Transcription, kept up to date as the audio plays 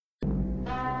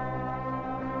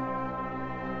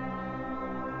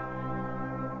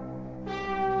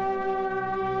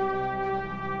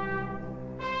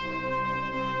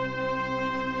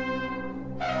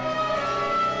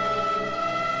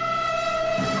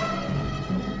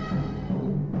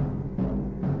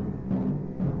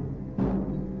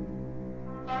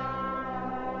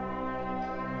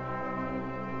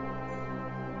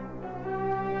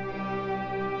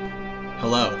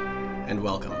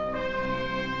welcome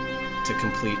to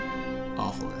Complete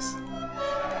Awfulness,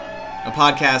 a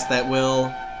podcast that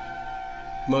will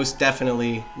most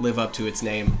definitely live up to its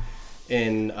name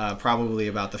in probably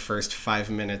about the first 5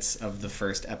 minutes of the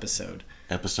first episode.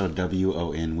 Episode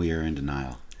WON, we are in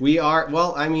denial. We are,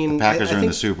 well, I mean... The Packers are in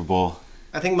the Super Bowl.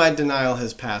 I think my denial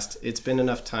has passed. It's been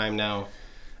enough time now.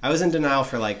 I was in denial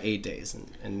for like 8 days,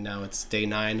 and now it's day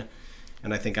 9,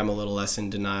 and I think I'm a little less in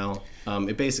denial.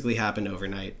 It basically happened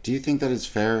overnight. Do you think that it's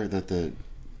fair that the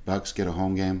Bucs get a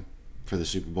home game for the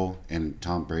Super Bowl and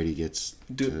Tom Brady gets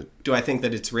Do I think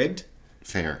that it's rigged?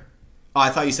 Fair. Oh, I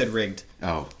thought you said rigged.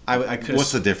 Oh. I could.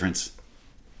 What's the difference?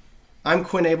 I'm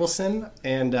Quinn Abelson,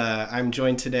 and I'm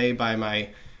joined today by my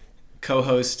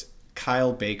co-host,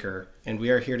 Kyle Baker, and we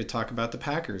are here to talk about the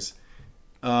Packers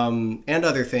and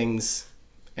other things,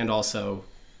 and also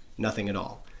nothing at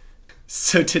all.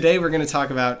 So today we're going to talk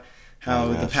about how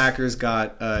the Packers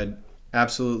got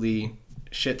absolutely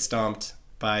shit-stomped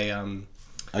by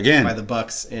the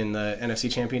Bucs in the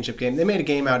NFC Championship game. They made a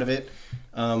game out of it.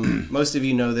 Most of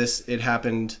you know this. It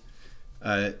happened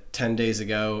 10 days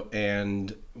ago,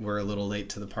 and we're a little late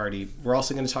to the party. We're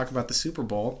also going to talk about the Super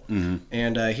Bowl. Mm-hmm.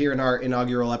 And here in our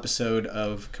inaugural episode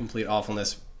of Complete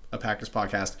Awfulness, a Packers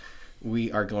podcast,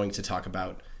 we are going to talk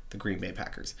about the Green Bay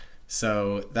Packers.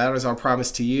 So that was our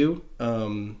promise to you,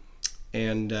 and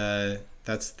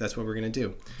that's what we're going to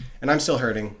do. And I'm still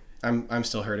hurting. I'm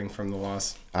still hurting from the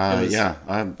loss.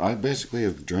 I basically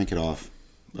have drank it off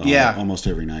almost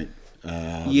every night.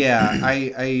 I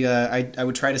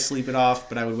would try to sleep it off,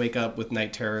 but I would wake up with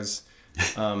night terrors.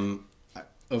 Over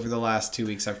the last 2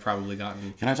 weeks, I've probably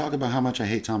gotten... Can I talk about how much I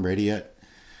hate Tom Brady yet?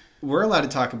 We're allowed to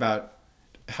talk about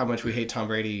how much we hate Tom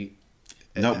Brady.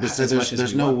 No, but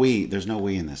there's no we. There's no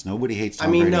we in this. Nobody hates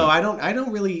Tom Brady. No, I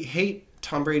don't really hate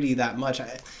Tom Brady that much.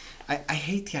 I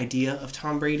hate the idea of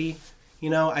Tom Brady. You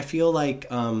know, I feel like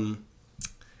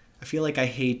I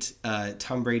hate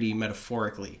Tom Brady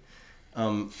metaphorically.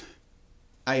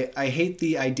 I hate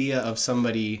the idea of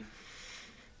somebody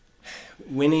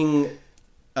winning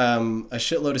a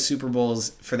shitload of Super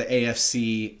Bowls for the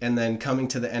AFC and then coming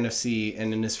to the NFC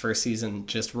and in his first season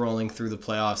just rolling through the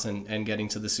playoffs and getting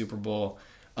to the Super Bowl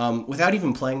without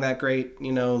even playing that great.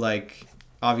 You know, like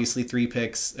obviously 3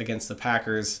 picks against the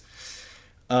Packers.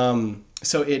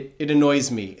 So it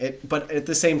annoys me. But at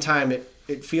the same time,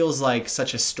 it feels like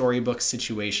such a storybook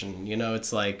situation. You know,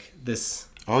 it's like this...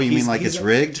 Oh, you mean like it's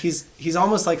rigged? He's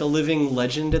almost like a living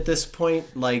legend at this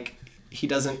point. Like he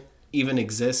doesn't even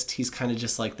exist. He's kind of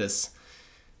just like this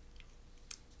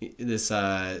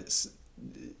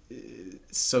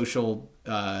social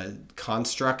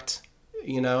construct.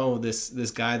 You know,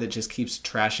 this guy that just keeps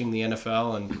trashing the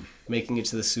NFL and making it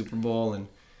to the Super Bowl and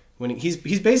winning. He's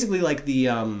basically like the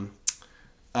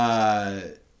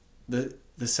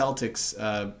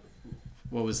Celtics.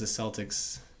 What was the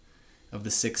Celtics of the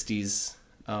 60s?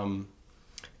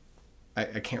 I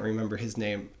can't remember his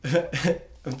name.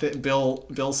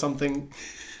 Bill something.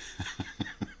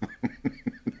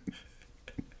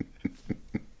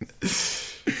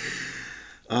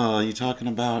 You talking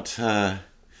about?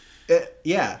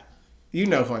 Yeah, you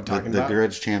know who I'm talking about. The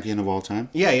greatest champion of all time.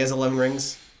 Yeah, he has 11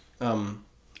 rings. Bill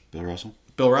Russell.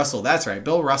 Bill Russell. That's right.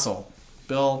 Bill Russell.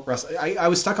 I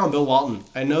was stuck on Bill Walton.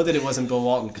 I know that it wasn't Bill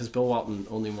Walton because Bill Walton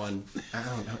only won. I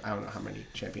don't know how many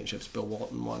championships Bill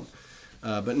Walton won,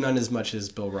 but none as much as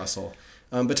Bill Russell.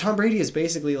 But Tom Brady is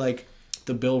basically like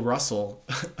the Bill Russell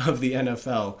of the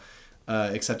NFL,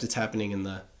 except it's happening in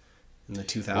the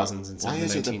 2000s and 2019. Why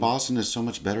is it that Boston is so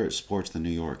much better at sports than New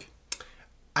York?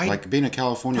 Like being a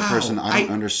California person, I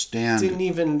don't understand. I didn't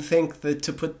even think that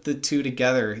to put the two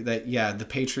together. That the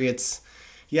Patriots.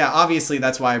 Yeah, obviously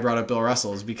that's why I brought up Bill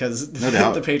Russell, is because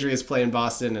the Patriots play in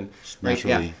Boston and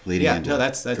leading into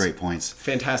that's great points.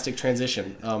 Fantastic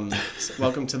transition.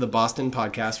 Welcome to the Boston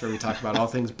podcast, where we talk about all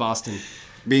things Boston.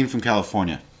 Being from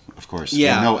California, of course, we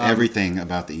know everything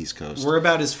about the East Coast. We're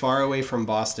about as far away from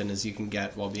Boston as you can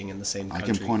get while being in the same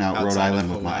country. I can point out Rhode Island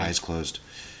with my eyes closed.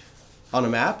 On a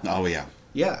map? Oh yeah.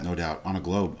 Yeah. No doubt. On a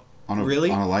globe.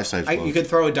 Really? On a life-size globe. You could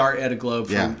throw a dart at a globe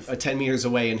from 10 meters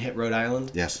away and hit Rhode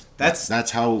Island? Yes.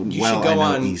 That's how well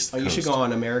I know East Coast. You should go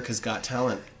on America's Got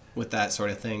Talent with that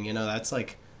sort of thing. You know, that's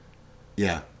like...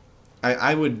 Yeah.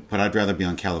 I would... But I'd rather be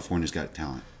on California's Got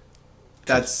Talent.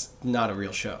 That's not a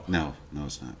real show. No,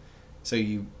 it's not. So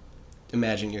you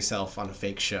imagine yourself on a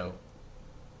fake show.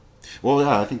 Well,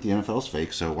 yeah, I think the NFL's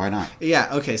fake, so why not? Yeah,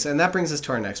 okay, and that brings us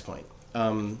to our next point,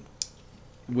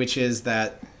 which is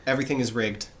that everything is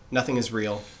rigged. Nothing is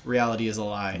real. Reality is a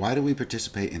lie. Why do we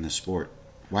participate in the sport?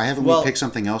 Why haven't we picked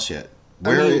something else yet?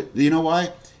 You know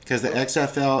why? Because the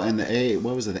XFL and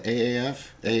what was it? The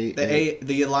AAF?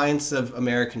 The Alliance of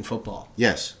American Football.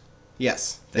 Yes.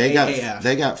 Yes. They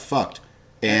got fucked.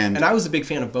 And I was a big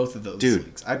fan of both of those. Dude.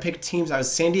 Leagues. I picked teams. I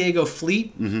was San Diego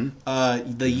Fleet, the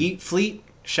Yeet Fleet.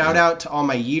 Shout out to all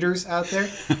my Yeeters out there.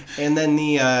 And then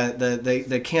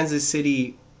the Kansas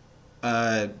City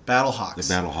Battlehawks.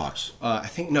 The Battlehawks. I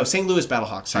think St. Louis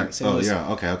Battlehawks. Sorry, St. Louis.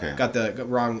 Yeah, okay. Got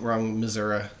wrong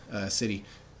Missouri city.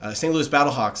 St. Louis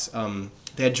Battlehawks.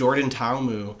 They had Jordan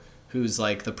Taumu, who's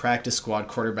like the practice squad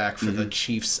quarterback for the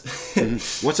Chiefs.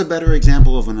 What's a better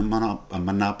example of a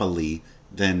monopoly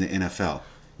than the NFL?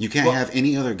 You can't have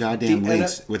any other goddamn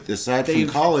leagues aside from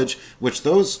college, which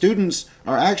those students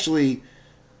are actually,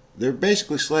 they're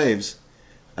basically slaves.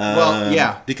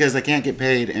 Because they can't get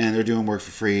paid and they're doing work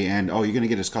for free, and you're going to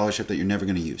get a scholarship that you're never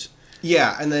going to use.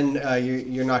 Yeah, and then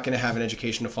you're not going to have an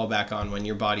education to fall back on when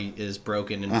your body is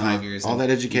broken in 5 years. All that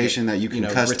education that you can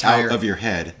cuss retire. Out of your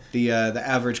head. The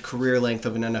average career length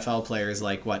of an NFL player is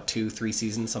like, 2-3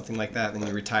 seasons, something like that, and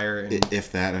you retire.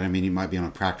 If that, and I mean, you might be on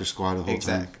a practice squad the whole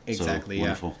time. Exactly, so,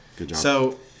 wonderful. Good job.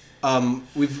 So,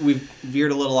 we've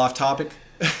veered a little off topic.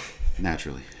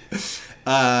 Naturally.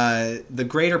 The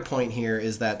greater point here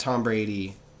is that Tom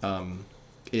Brady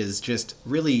is just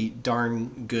really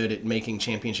darn good at making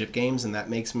championship games, and that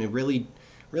makes me really,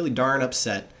 really darn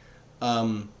upset.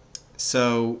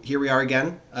 So here we are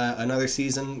again, another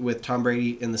season with Tom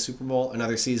Brady in the Super Bowl,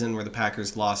 another season where the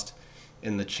Packers lost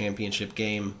in the championship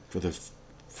game for the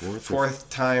fourth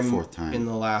time in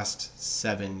the last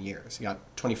 7 years. You got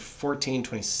 2014,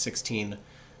 2016,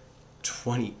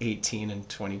 2018, and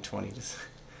 2020. Just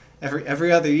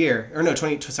every other year, or no,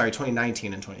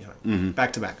 2019 and 2020,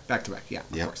 back to back, yeah,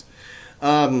 of course.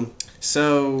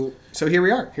 So here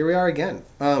we are again.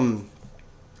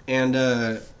 And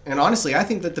honestly, I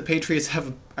think that the Patriots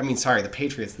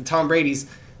the Tom Brady's,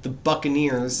 the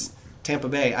Buccaneers, Tampa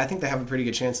Bay, I think they have a pretty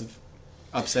good chance of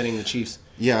upsetting the Chiefs.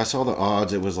 Yeah, I saw the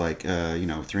odds. It was like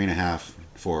 3.5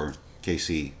 for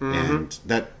KC, and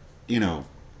that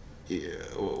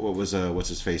what was what's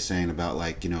his face saying about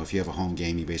if you have a home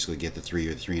game, you basically get the 3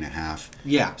 or 3.5.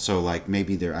 Yeah. So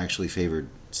maybe they're actually favored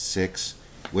 6,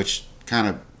 which kind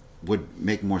of would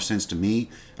make more sense to me.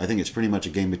 I think it's pretty much a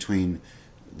game between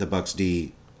the Bucs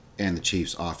D and the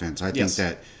Chiefs offense. I think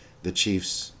that the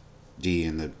Chiefs D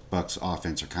and the Bucs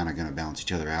offense are kind of going to balance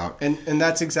each other out. And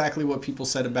that's exactly what people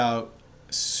said about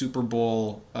Super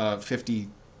Bowl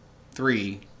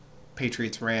 53,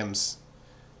 Patriots Rams.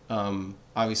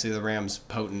 Obviously, the Rams'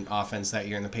 potent offense that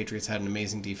year, and the Patriots had an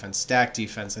amazing defense, stacked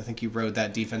defense. I think you rode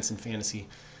that defense in fantasy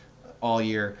all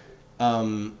year.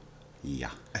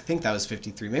 Yeah. I think that was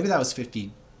 53. Maybe that was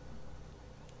 52.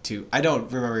 I don't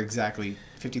remember exactly.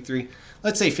 53.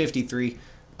 Let's say 53.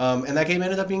 And that game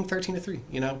ended up being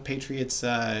 13-3. Patriots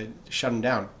shut them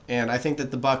down. And I think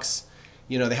that the Bucs,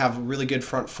 they have a really good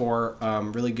front four,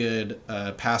 really good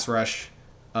pass rush.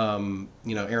 Aaron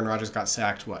Rodgers got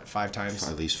sacked, 5 times?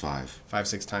 At least 5.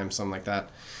 5-6 times, something like that.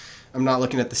 I'm not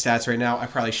looking at the stats right now. I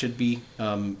probably should be,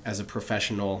 as a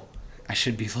professional. I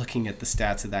should be looking at the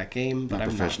stats of that game, but I'm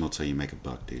not. Professional till you make a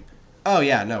buck, dude. Oh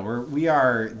yeah, no, we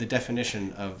are the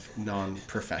definition of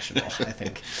non-professional, I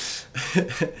think.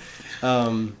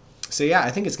 So yeah, I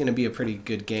think it's going to be a pretty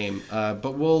good game.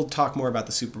 But we'll talk more about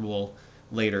the Super Bowl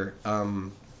later.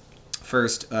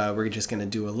 First, we're just going to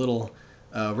do a little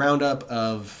roundup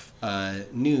of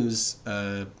news.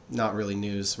 Not really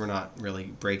news. We're not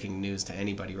really breaking news to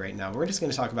anybody right now. We're just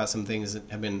going to talk about some things that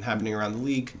have been happening around the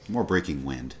league. More breaking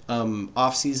wind.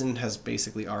 Off-season has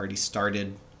basically already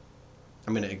started.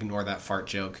 I'm going to ignore that fart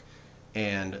joke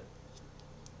and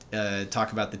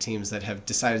talk about the teams that have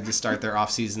decided to start their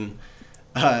off-season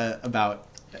about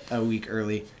a week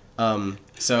early.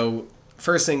 So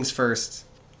first things first,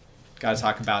 got to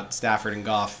talk about Stafford and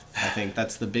Goff. I think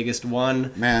that's the biggest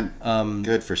one. Man,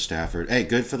 good for Stafford. Hey,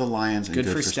 good for the Lions. And good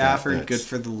for Stafford, good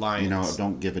for the Lions.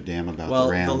 Don't give a damn about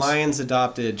the Rams. Well, the Lions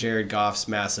adopted Jared Goff's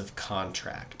massive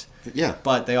contract. Yeah.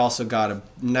 But they also got a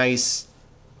nice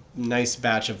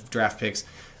batch of draft picks.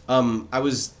 I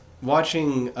was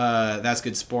watching That's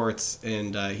Good Sports,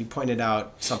 and he pointed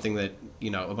out something that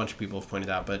a bunch of people have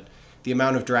pointed out, but the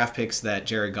amount of draft picks that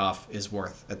Jared Goff is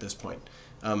worth at this point,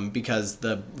 because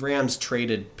the Rams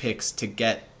traded picks to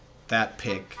get that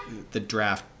pick, the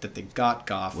draft that they got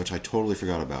Goff, which I totally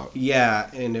forgot about. Yeah,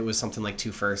 and it was something like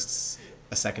 2 firsts,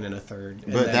 a second, and a third.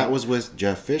 But that was with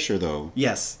Jeff Fisher, though.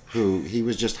 Yes, who he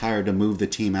was just hired to move the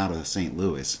team out of St.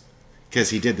 Louis. Because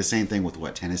he did the same thing with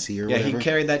Tennessee or whatever. Yeah, he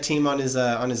carried that team on his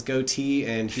goatee,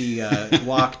 and he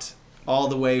walked all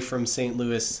the way from St.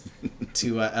 Louis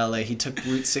to L.A. He took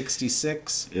Route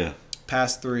 66. Yeah.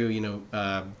 Passed through,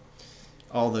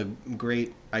 all the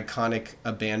great, iconic,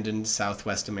 abandoned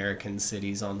Southwest American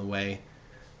cities on the way.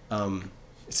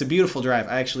 It's a beautiful drive.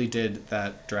 I actually did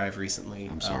that drive recently.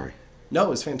 I'm sorry. No, it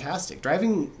was fantastic.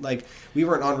 Driving, like, we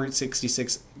weren't on Route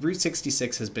 66. Route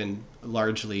 66 has been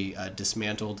largely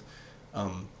dismantled.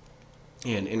 And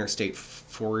Interstate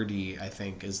 40, I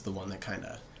think, is the one that kind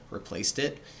of replaced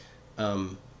it.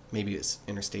 Maybe it's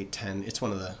Interstate 10. It's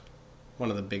one of the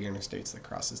big interstates that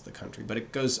crosses the country. But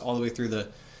it goes all the way through the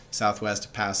Southwest.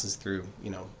 It passes through,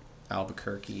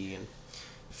 Albuquerque and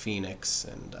Phoenix.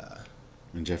 And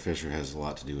Jeff Fisher has a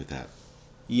lot to do with that.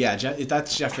 Yeah,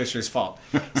 that's Jeff Fisher's fault.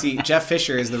 See, Jeff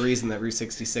Fisher is the reason that Route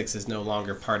 66 is no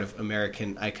longer part of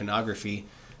American iconography,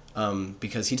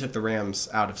 because he took the Rams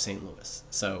out of St. Louis.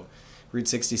 So Route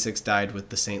 66 died with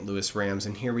the St. Louis Rams,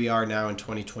 and here we are now in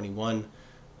 2021,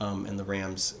 and the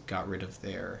Rams got rid of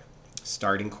their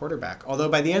starting quarterback. Although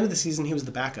by the end of the season, he was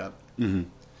the backup.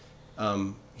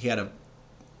 Mm-hmm. He had a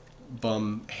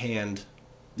bum hand.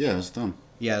 Yeah, his thumb.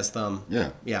 Yeah, his thumb.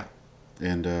 Yeah.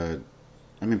 And,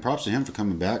 props to him for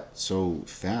coming back so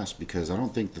fast, because I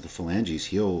don't think that the phalanges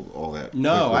heal all that.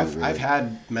 No, I've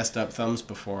had messed up thumbs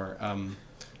before,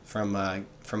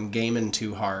 from gaming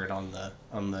too hard on the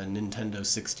Nintendo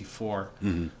 64.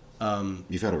 Mm-hmm.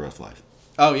 You've had a rough life.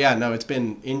 Oh yeah, no, it's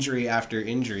been injury after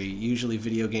injury, usually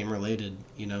video game related.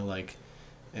 I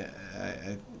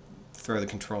throw the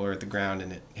controller at the ground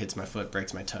and it hits my foot,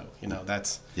 breaks my toe.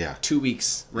 That's 2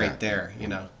 weeks there.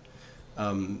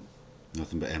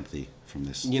 Nothing but empathy from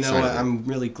this. I'm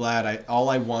really glad. All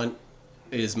I want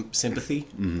is sympathy,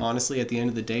 honestly, at the end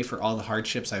of the day, for all the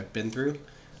hardships I've been through.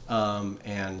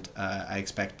 And I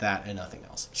expect that and nothing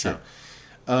else. Sure.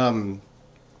 So,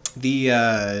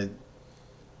 the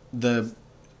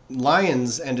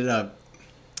Lions ended up,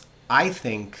 I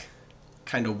think,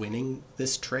 kind of winning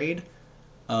this trade.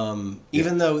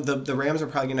 Even though the Rams are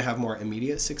probably going to have more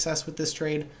immediate success with this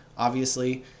trade,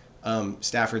 obviously.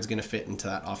 Stafford's going to fit into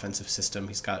that offensive system.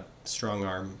 He's got strong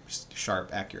arm, sharp,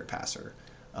 accurate passer,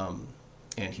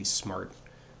 and he's smart.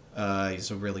 He's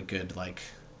a really good,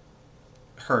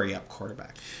 hurry-up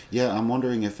quarterback. Yeah, I'm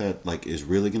wondering if that, is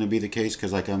really going to be the case,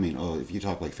 because, if you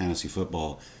talk, fantasy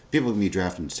football, people are going to be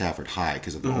drafting Stafford high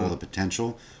because of all the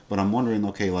potential, but I'm wondering,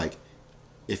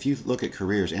 if you look at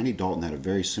careers, Andy Dalton has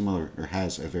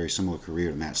a very similar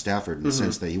career to Matt Stafford in the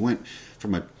sense that he went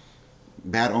from a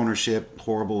bad ownership,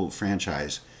 horrible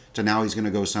franchise, to now he's going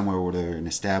to go somewhere where they're an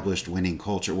established winning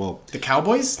culture. Well, the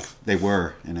Cowboys? They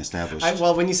were an established.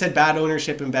 When you said bad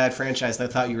ownership and bad franchise, I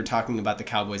thought you were talking about the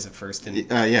Cowboys at first. And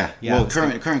yeah. Well,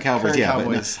 current Cowboys, yeah.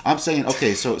 Cowboys. But no, I'm saying,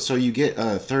 okay, so you get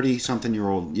a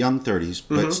 30-something-year-old, young 30s,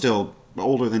 but still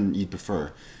older than you'd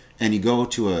prefer, and you go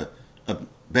to a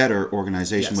better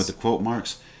organization with the quote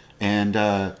marks, and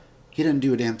he didn't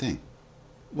do a damn thing.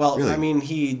 Well,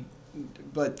 really.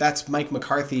 But that's Mike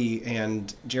McCarthy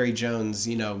and Jerry Jones,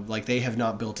 they have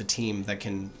not built a team that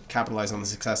can capitalize on the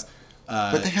success.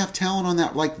 But they have talent on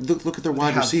that. Look at their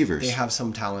wide receivers. They have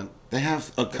some talent. They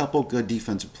have a couple good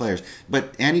defensive players.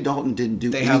 But Andy Dalton didn't do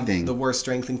anything. They have the worst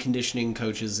strength and conditioning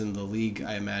coaches in the league,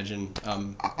 I imagine.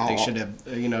 They should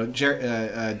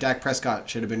have, Dak Prescott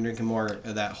should have been drinking more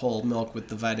of that whole milk with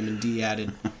the vitamin D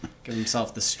added. Give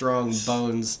himself the strong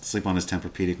bones. Sleep on his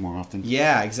Tempur-Pedic more often.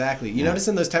 Yeah, exactly. You notice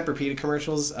in those Tempur-Pedic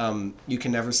commercials, you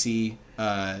can never see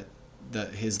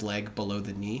his leg below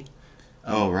the knee.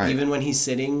 Right. Even when he's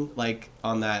sitting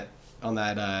on that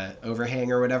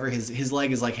overhang or whatever, his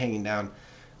leg is hanging down.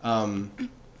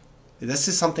 This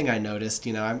is something I noticed.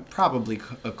 I'm probably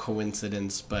a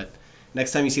coincidence, but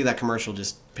next time you see that commercial,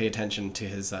 just pay attention to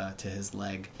his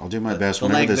leg. I'll do my best.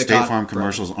 Whenever the State Farm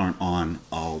commercials aren't on,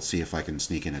 I'll see if I can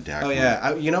sneak in a Dak. Oh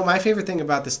yeah, my favorite thing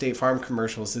about the State Farm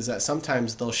commercials is that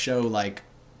sometimes they'll show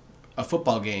a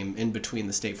football game in between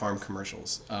the State Farm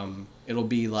commercials. It'll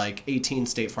be 18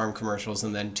 State Farm commercials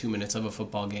and then 2 minutes of a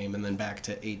football game and then back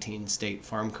to 18 State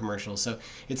Farm commercials. So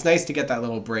it's nice to get that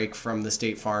little break from the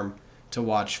State Farm to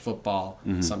watch football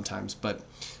sometimes. But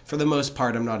for the most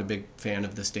part, I'm not a big fan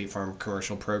of the State Farm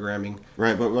commercial programming.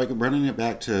 Right, but running it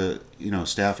back to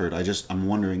Stafford, I'm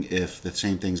wondering if the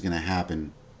same thing's going to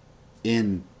happen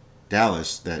in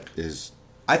Dallas. That is.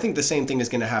 I think the same thing is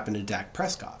going to happen to Dak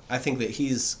Prescott. I think that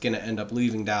he's going to end up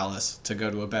leaving Dallas to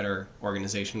go to a better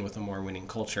organization with a more winning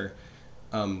culture.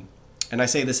 And I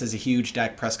say this as a huge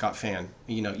Dak Prescott fan.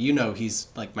 He's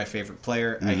my favorite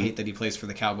player. I hate that he plays for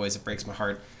the Cowboys. It breaks my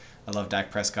heart. I love Dak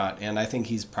Prescott, and I think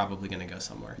he's probably going to go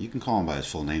somewhere. You can call him by his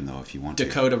full name, though, if you want to.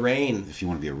 Dakota Rain. If you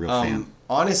want to be a real fan.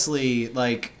 Honestly,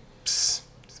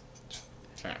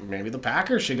 maybe the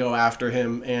Packers should go after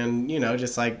him, and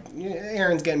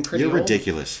Aaron's getting pretty old. You're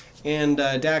ridiculous. And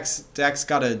Dak's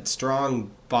got a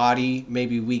strong body,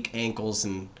 maybe weak ankles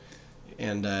and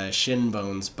shin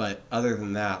bones, but other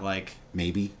than that, like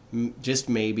maybe, just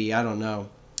maybe, I don't know.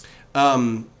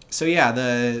 So yeah,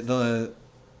 the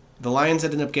Lions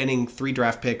ended up getting 3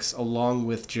 draft picks along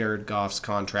with Jared Goff's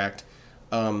contract.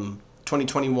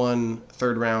 2021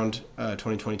 third round,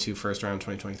 2022 first round,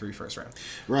 2023 first round.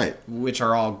 Right. Which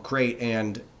are all great,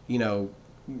 and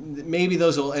maybe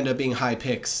those will end up being high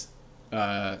picks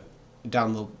down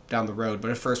the road.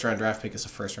 But a first round draft pick is a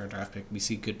first round draft pick. We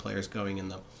see good players going in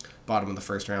the bottom of the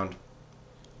first round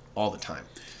all the time.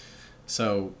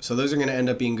 So those are going to end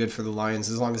up being good for the Lions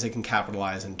as long as they can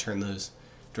capitalize and turn those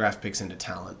draft picks into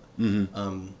talent.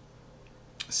 Mm-hmm.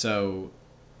 So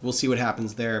we'll see what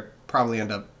happens there. Probably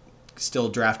end up still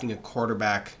drafting a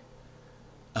quarterback.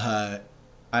 I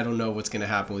don't know what's going to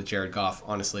happen with Jared Goff,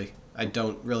 honestly. I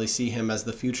don't really see him as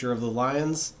the future of the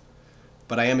Lions,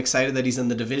 but I am excited that he's in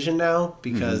the division now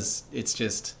because it's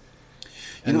just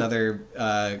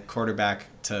another quarterback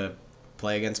to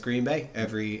play against Green Bay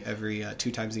every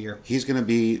 2 times a year. He's going to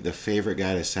be the favorite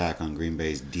guy to sack on Green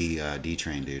Bay's D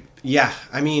train, dude. Yeah,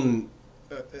 I mean,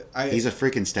 he's a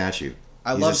freaking statue.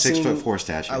 He's a 6'4"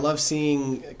 statue. I love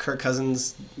seeing Kirk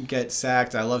Cousins get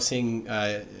sacked. I love seeing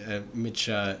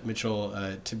Mitchell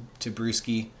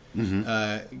Trubisky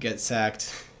get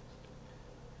sacked.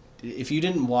 If you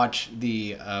didn't watch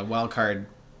the wild card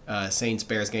Saints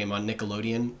Bears game on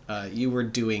Nickelodeon, you were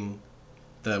doing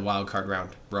the wild card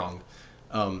round wrong.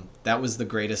 That was the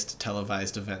greatest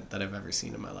televised event that I've ever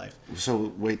seen in my life.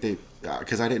 So wait,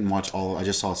 because I didn't watch all. I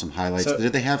just saw some highlights. So,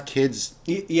 did they have kids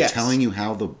telling you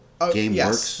how the game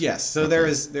works? Yes. So there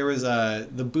was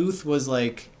the booth was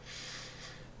like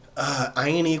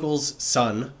Ian Eagle's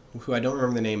son, who I don't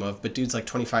remember the name of, but dude's like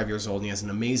 25 years old and he has an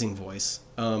amazing voice.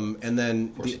 And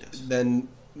then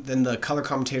then the color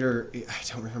commentator, I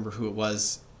don't remember who it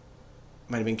was.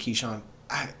 Might have been Keyshawn.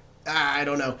 I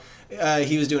don't know.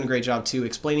 He was doing a great job too,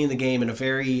 explaining the game in a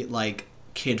very like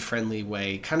kid-friendly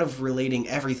way, kind of relating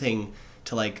everything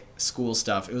to like school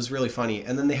stuff. It was really funny.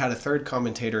 And then they had a third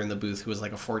commentator in the booth who was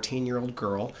like a 14-year-old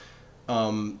girl.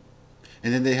 And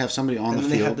then they have somebody on the field.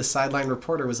 And then they had the sideline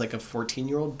reporter was like a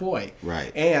 14-year-old boy.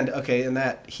 Right. And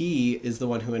that he is the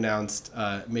one who announced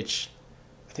Mitch,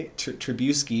 I think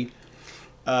Trubisky,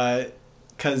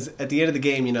 because at the end of the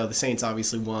game, the Saints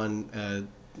obviously won,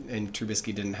 and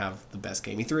Trubisky didn't have the best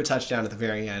game. He threw a touchdown at the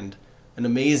very end. An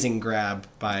amazing grab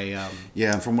by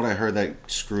and from what I heard, that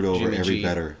screwed over Jimmy every G.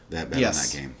 better that bet on that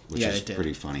game, which is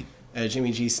pretty funny.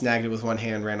 Jimmy G snagged it with one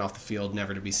hand, ran off the field,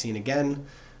 never to be seen again.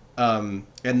 And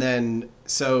then,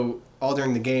 so all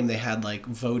during the game, they had like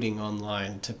voting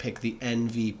online to pick the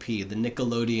MVP, the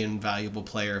Nickelodeon Valuable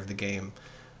Player of the game.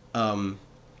 And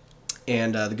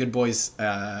the good boys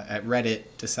at Reddit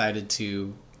decided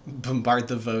to bombard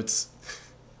the votes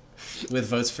with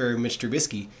votes for Mitch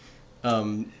Trubisky.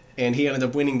 And he ended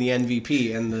up winning the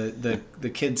MVP, and the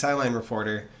kid sideline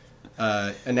reporter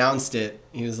announced it.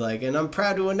 He was like, and I'm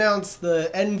proud to announce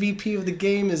the MVP of the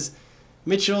game is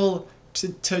Mitchell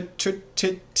Trubisky.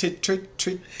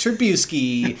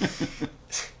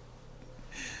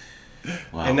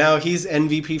 Wow. And now he's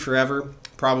MVP forever,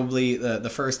 probably the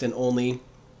first and only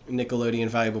Nickelodeon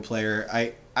Valuable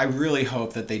Player. I really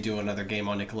hope that they do another game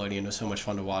on Nickelodeon. It was so much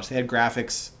fun to watch. They had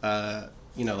graphics,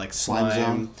 like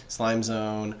Slime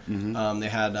Zone. Mm-hmm. They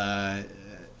had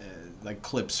like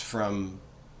clips from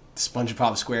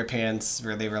SpongeBob SquarePants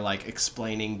where they were like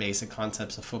explaining basic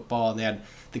concepts of football. And they had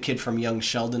the kid from Young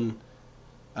Sheldon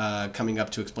coming up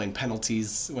to explain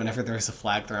penalties whenever there was a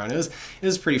flag thrown. It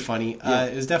was pretty funny. Yeah.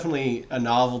 It was definitely a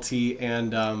novelty,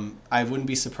 and I wouldn't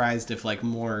be surprised if like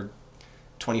more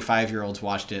 25-year-olds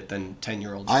watched it than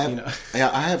 10-year-olds. I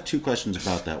have 2 questions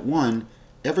about that. One,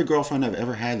 every girlfriend I've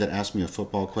ever had that asked me a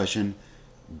football question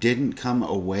didn't come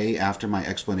away after my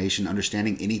explanation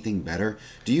understanding anything better.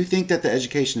 Do you think that the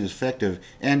education is effective,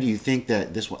 and do you think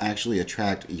that this will actually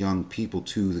attract young people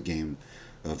to the game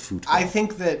of football? I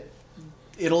think that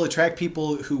it'll attract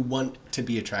people who want to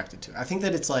be attracted to it. I think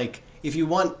that it's like if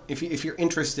you're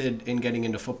interested in getting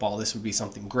into football, this would be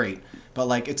something great. But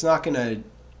like it's not going to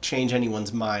change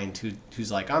anyone's mind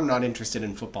who's like, I'm not interested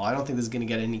in football. I don't think this is going to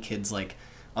get any kids like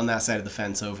on that side of the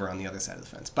fence over on the other side of the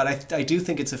fence. But I do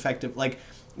think it's effective. Like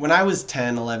when I was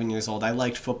 10, 11 years old, I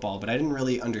liked football, but I didn't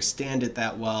really understand it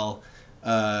that well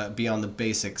beyond the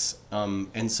basics.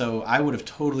 And so I would have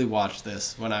totally watched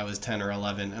this when I was 10 or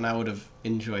 11, and I would have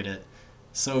enjoyed it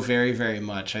so very, very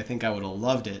much. I think I would have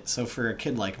loved it. So for a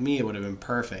kid like me, it would have been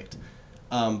perfect.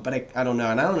 But I don't know.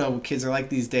 And I don't know what kids are like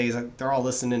these days. They're all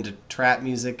listening to trap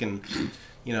music and,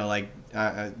 like,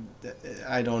 I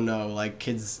don't know. Like,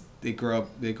 kids they grow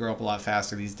up a lot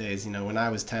faster these days. You know, when I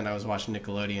was 10, I was watching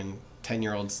Nickelodeon.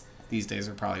 10-year-olds these days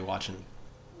are probably watching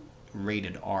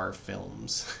rated R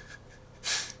films.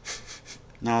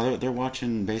 No, they're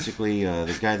watching basically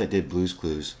the guy that did Blue's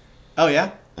Clues. Oh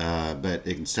yeah. But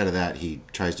instead of that, he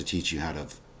tries to teach you how to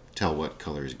tell what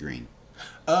color is green.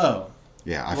 Oh.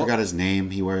 Yeah, I forgot his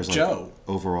name. He wears like Joe.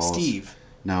 Overalls. Steve.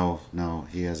 No,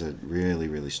 he has a really,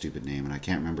 really stupid name, and I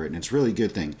can't remember it. And it's a really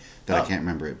good thing that I can't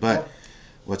remember it. But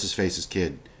what's his face's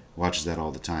kid watches that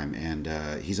all the time,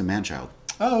 and he's a man-child.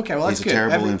 Oh, okay. Well, that's good. He's a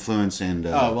terrible influence, and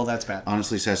that's bad.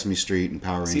 Honestly, Sesame Street and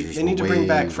Power Rangers. They need to bring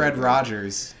back Fred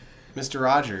Rogers. Mr.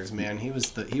 Rogers, man, he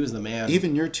was the man.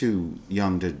 Even you're too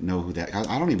young to know who that.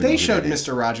 I don't even. They know showed who that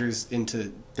Mr. Rogers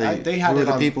into. They had were it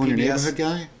the on people PBS. in your neighborhood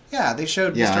guy. Yeah, they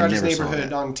showed Mr. Rogers'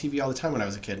 Neighborhood on TV all the time when I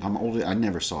was a kid. I'm older. I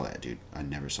never saw that, dude. I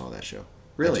never saw that show.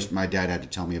 Really? My dad had to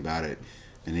tell me about it,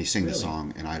 and they sing the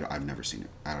song, and I've never seen it.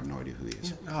 I have no idea who he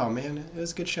is. Oh man, it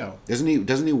was a good show. Doesn't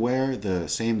he wear the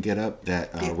same getup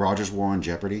that Rogers wore on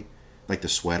Jeopardy, like the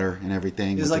sweater and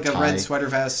everything? It was like a red sweater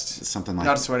vest. Something like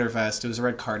not a sweater vest. It was a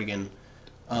red cardigan.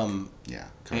 I don't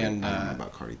know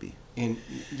about Cardi B. And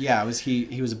yeah,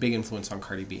 he was a big influence on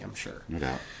Cardi B, I'm sure. No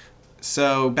doubt.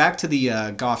 So back to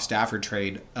the Goff Stafford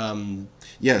trade.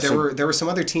 There were some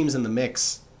other teams in the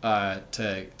mix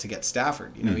to get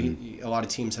Stafford. You know, a lot of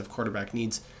teams have quarterback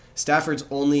needs. Stafford's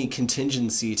only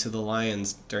contingency to the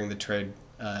Lions during the trade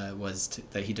was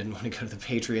that he didn't want to go to the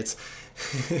Patriots,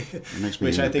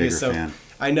 which I think is so. Fan.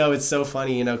 I know it's so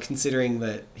funny, you know, considering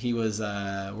that he was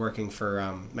working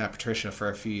for Matt Patricia for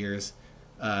a few years.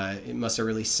 It must have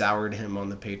really soured him on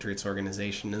the Patriots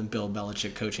organization and Bill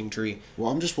Belichick coaching tree. Well,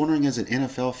 I'm just wondering, as an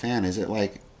NFL fan, is it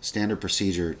like standard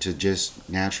procedure to just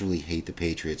naturally hate the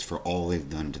Patriots for all they've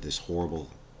done to this horrible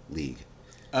league?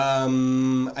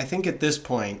 I think at this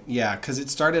point, yeah, because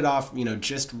it started off, you know,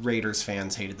 just Raiders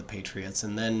fans hated the Patriots,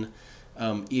 and then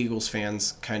Eagles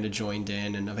fans kind of joined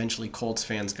in, and eventually Colts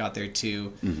fans got there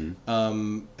too.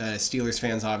 Steelers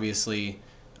fans, obviously.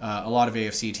 A lot of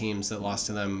AFC teams that lost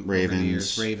to them over the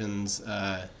years. Ravens.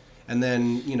 And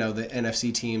then, you know, the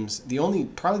NFC teams.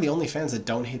 Probably the only fans that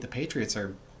don't hate the Patriots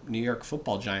are New York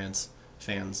Football Giants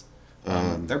fans.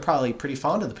 They're probably pretty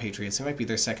fond of the Patriots. They might be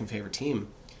their second favorite team.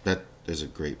 That is a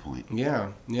great point.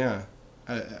 Yeah.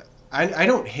 I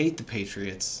don't hate the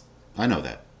Patriots. I know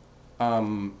that.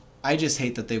 I just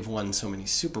hate that they've won so many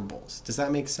Super Bowls. Does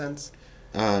that make sense?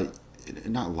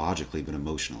 Not logically, but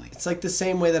emotionally. It's like the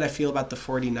same way that I feel about the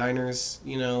 49ers,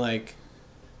 you know, like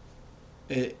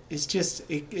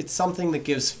it's something that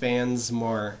gives fans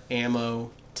more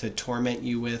ammo to torment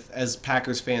you with. As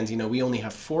Packers fans, you know, we only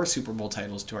have 4 Super Bowl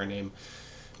titles to our name.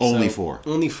 Only 4.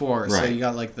 Only 4. Right. So you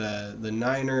got like the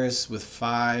Niners with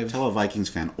 5. Tell a Vikings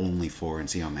fan only 4 and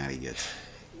see how mad he gets.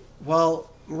 Well,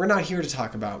 we're not here to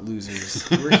talk about losers.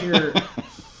 We're here...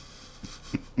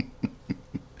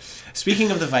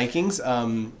 Speaking of the Vikings,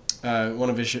 want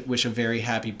to wish a very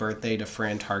happy birthday to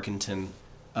Fran Tarkenton.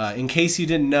 In case you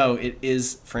didn't know, it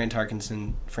is Fran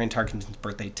Tarkenton's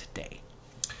birthday today.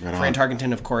 Right Fran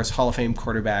Tarkenton, of course, Hall of Fame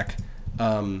quarterback,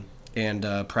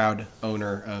 and proud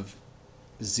owner of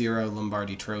 0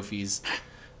 Lombardi trophies.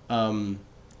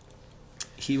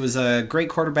 He was a great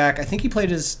quarterback. I think he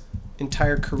played his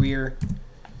entire career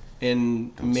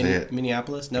in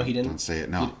Minneapolis. No, he didn't. Don't say it.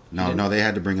 No. They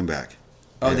had to bring him back.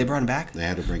 Oh, they brought him back? They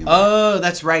had to bring him back. Oh,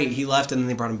 that's right. He left and then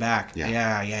they brought him back.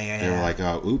 Yeah. They were like,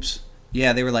 oops.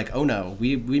 Yeah, they were like, oh no,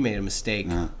 we made a mistake.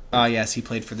 Yes, he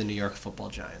played for the New York Football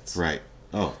Giants. Right.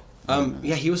 Oh.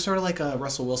 Yeah, he was sort of like a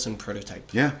Russell Wilson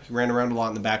prototype. Yeah. He ran around a lot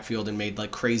in the backfield and made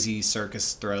like crazy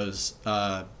circus throws.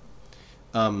 And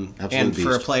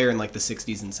for a player in like the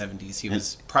 60s and 70s, he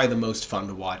was probably the most fun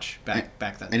to watch back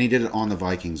then. And he did it on the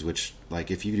Vikings, which,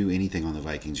 like, if you do anything on the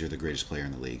Vikings, you're the greatest player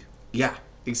in the league. Yeah,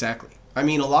 exactly. I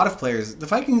mean, a lot of players. The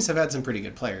Vikings have had some pretty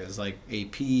good players, like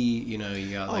AP. You know,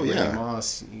 you got like Randy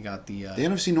Moss. You got the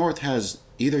NFC North has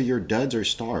either your duds or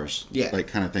stars. Yeah, like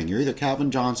kind of thing. You're either Calvin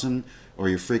Johnson or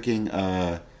you're freaking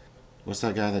what's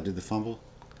that guy that did the fumble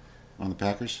on the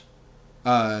Packers?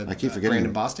 I keep forgetting.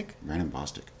 Brandon Bostic. Brandon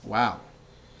Bostic. Wow,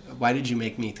 why did you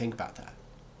make me think about that?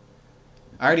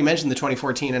 I already mentioned the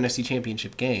 2014 NFC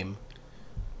Championship game.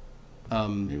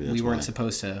 We weren't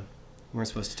supposed to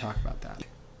talk about that.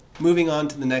 Moving on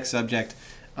to the next subject,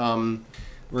 we're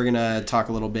going to talk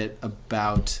a little bit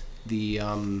about the...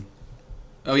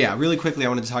 really quickly, I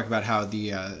wanted to talk about how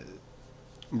the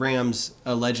Rams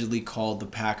allegedly called the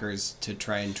Packers to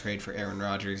try and trade for Aaron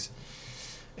Rodgers.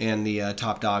 And the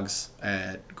top dogs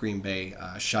at Green Bay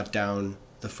shut down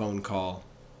the phone call,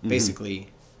 basically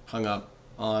hung up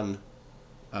on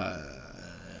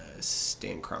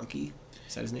Stan Kroenke.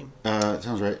 Is that his name?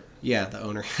 Sounds right. Yeah, the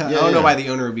owner. I don't know why the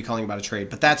owner would be calling about a trade,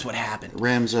 but that's what happened.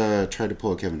 Rams tried to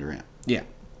pull a Kevin Durant. Yeah.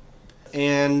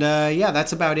 And,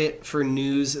 that's about it for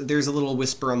news. There's a little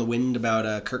whisper on the wind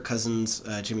about Kirk Cousins,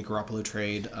 Jimmy Garoppolo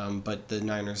trade, but the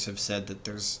Niners have said that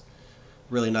there's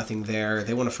really nothing there.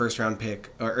 They want a first-round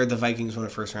pick, or the Vikings want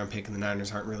a first-round pick, and the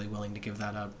Niners aren't really willing to give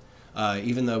that up,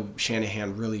 even though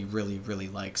Shanahan really, really, really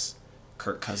likes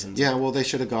Kirk Cousins. Yeah, well, they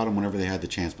should have got him whenever they had the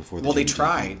chance before. They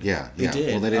tried. Yeah, they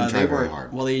did. Well, they didn't try very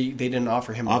hard. Well, they didn't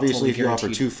offer him. Obviously, if you offer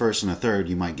 2 firsts and a third,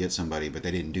 you might get somebody, but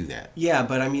they didn't do that. Yeah,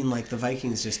 but I mean, like the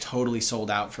Vikings just totally sold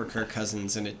out for Kirk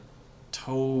Cousins, and it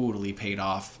totally paid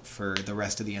off for the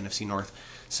rest of the NFC North.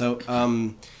 So,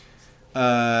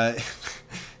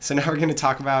 so now we're going to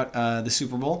talk about the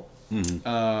Super Bowl.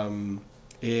 Mm-hmm.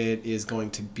 It is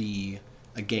going to be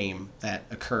a game that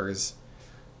occurs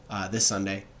this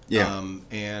Sunday. Yeah.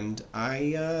 And I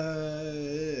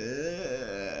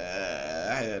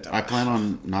plan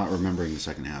on not remembering the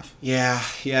second half. Yeah,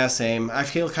 same. I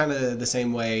feel kind of the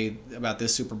same way about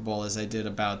this Super Bowl as I did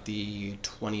about the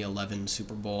 2011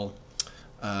 Super Bowl,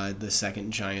 the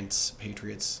second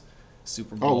Giants-Patriots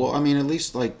Super Bowl. Oh, well, I mean, at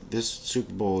least, like, this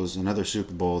Super Bowl is another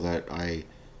Super Bowl that I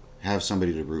have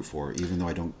somebody to root for, even though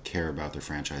I don't care about their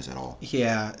franchise at all.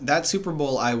 Yeah, that Super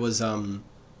Bowl I was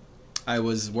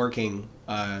working.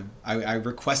 I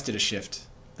requested a shift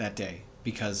that day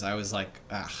because I was like,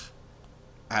 I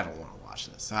don't want to watch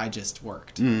this. I just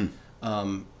worked.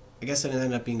 I guess it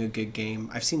ended up being a good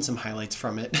game. I've seen some highlights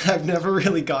from it. I've never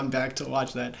really gone back to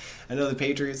watch that. I know the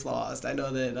Patriots lost. I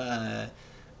know that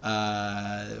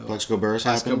Plaxico Burress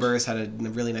had a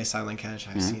really nice sideline catch.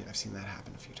 I've seen that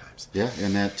happen a few times. Yeah,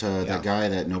 and that guy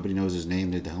that nobody knows his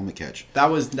name did the helmet catch. That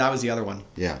was the other one.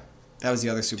 Yeah. That was the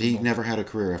other Super Bowl. He never had a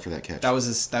career after that catch. That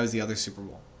was the other Super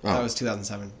Bowl. Oh. That was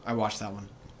 2007. I watched that one.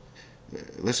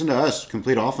 Listen to us,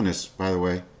 Complete Awfulness, by the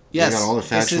way. Yes, we got all the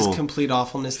factual, this is Complete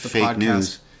Awfulness, the fake podcast.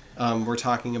 News. We're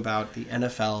talking about the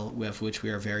NFL, with which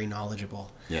we are very knowledgeable.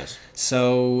 Yes.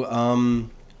 So,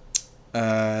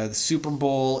 the Super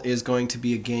Bowl is going to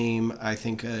be a game, I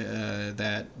think,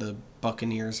 that the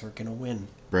Buccaneers are going to win.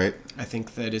 Right. I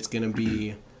think that it's going to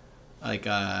be like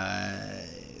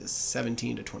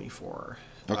 17-24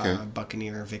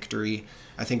 Buccaneer victory.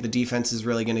 I think the defense is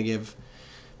really going to give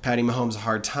Patty Mahomes a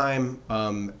hard time,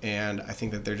 and I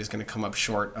think that they're just going to come up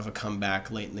short of a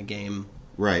comeback late in the game.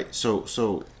 Right. So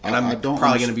and I'm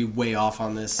probably going to be way off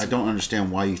on this. I don't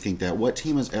understand why you think that. What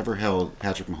team has ever held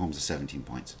Patrick Mahomes to 17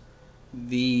 points?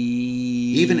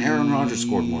 Even Aaron Rodgers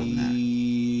scored more than that.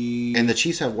 And the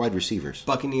Chiefs have wide receivers.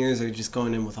 Buccaneers are just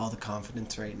going in with all the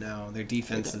confidence right now. Their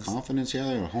defense is confidence. Yeah,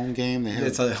 they're a home game.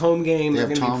 It's a home game. They're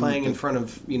going to be playing in front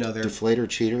of their deflator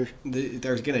cheater.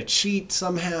 They're going to cheat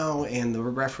somehow, and the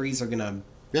referees are going to.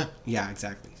 Yeah,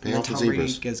 exactly. And then Tom Brady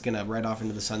is going to ride off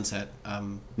into the sunset.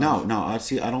 No.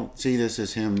 I don't see this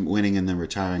as him winning and then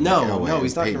retiring. No,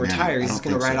 he's not going to retire. He's just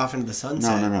going to ride off into the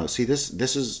sunset. No. See,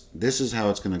 this is how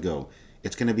it's going to go.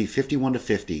 It's going to be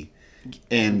 51-50,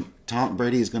 and Tom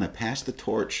Brady is going to pass the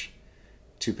torch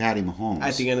to Patty Mahomes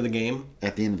at the end of the game.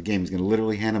 At the end of the game, he's going to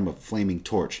literally hand him a flaming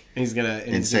torch. And he's going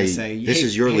to say, "This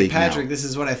is your league, Patrick. now. This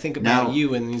is what I think about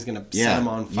you," and he's going to set him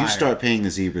on fire. You start paying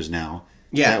the zebras now.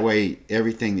 Yeah. That way,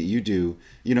 everything that you do,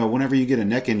 whenever you get a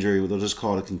neck injury, they'll just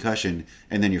call it a concussion,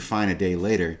 and then you're fine a day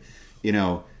later.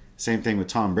 Same thing with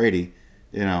Tom Brady.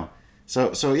 So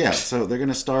they're going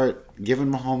to start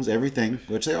giving Mahomes everything,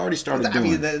 which they already started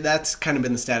doing. I mean, that's kind of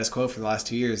been the status quo for the last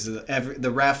 2 years.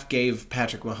 The ref gave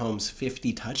Patrick Mahomes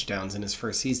 50 touchdowns in his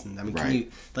first season. I mean,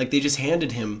 they just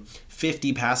handed him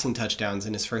 50 passing touchdowns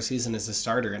in his first season as a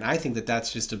starter, and I think that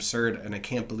that's just absurd, and I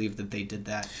can't believe that they did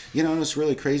that. And it's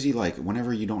really crazy, like,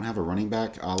 whenever you don't have a running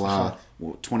back, a la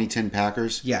 2010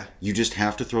 Packers, you just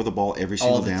have to throw the ball every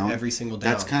single down. Every single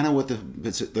down. That's kind of what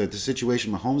the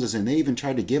situation Mahomes is in. They even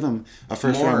tried to give him a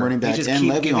first-round running back and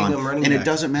Le'Veon, and it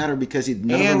doesn't matter because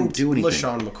none of them do anything.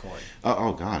 LaShawn McCoy.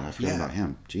 Oh, God, I forgot about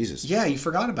him. Jesus. Yeah, you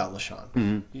forgot about LaShawn.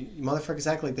 Mm-hmm. You motherfuckers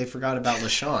act like they forgot about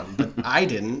LaShawn, but I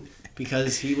didn't,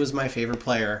 because he was my favorite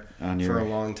player for a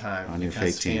long time. On your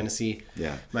fake team. Fantasy.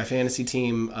 Yeah. My fantasy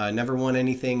team never won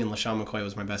anything, and LaShawn McCoy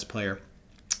was my best player.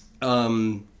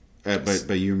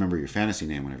 But you remember your fantasy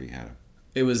name whenever you had him.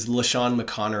 It was LaShawn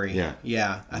McConnery. Yeah.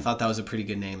 Yeah, I thought that was a pretty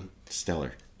good name.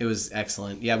 Stellar. It was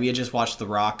excellent. Yeah, we had just watched The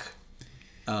Rock.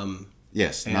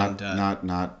 Yes, not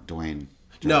Dwayne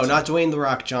Johnson. No, not Dwayne The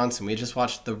Rock Johnson. We had just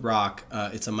watched The Rock.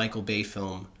 It's a Michael Bay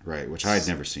film. Right, which I had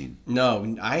never seen.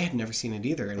 No, I had never seen it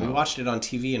either. And we watched it on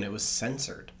TV, and it was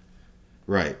censored.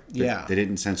 Right. Yeah. They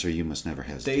didn't censor You Must Never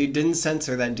Hesitate. They didn't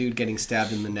censor that dude getting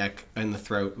stabbed in the neck and the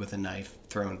throat with a knife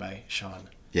thrown by Sean.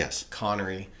 Yes.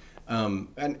 Connery.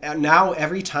 And now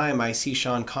every time I see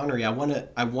Sean Connery, I want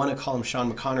to call him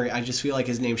Sean McConnery. I just feel like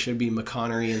his name should be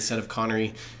McConnery instead of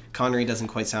Connery. Connery doesn't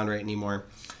quite sound right anymore.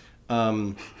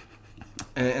 And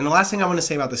the last thing I want to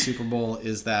say about the Super Bowl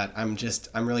is that I'm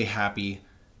really happy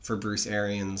for Bruce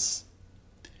Arians.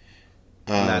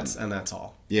 And that's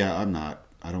all. Yeah, I'm not.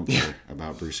 I don't care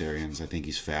about Bruce Arians. I think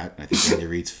he's fat. I think Andy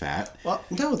Reid's fat. Well,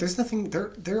 no, there's nothing.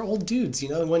 They're old dudes. You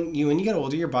know, when you get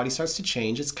older, your body starts to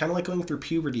change. It's kind of like going through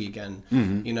puberty again.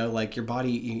 Mm-hmm. You know, like your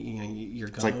body, you're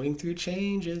going through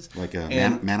changes. Like a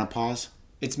menopause?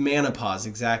 It's menopause,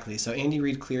 exactly. So Andy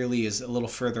Reid clearly is a little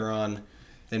further on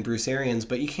than Bruce Arians,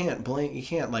 but you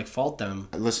can't fault them.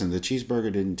 Listen, the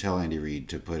cheeseburger didn't tell Andy Reid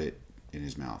to put it in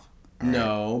his mouth.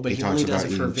 No, but he only does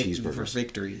it for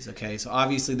victories. Okay, so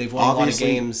obviously they've won a lot of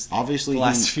games. Obviously, the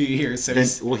last few years.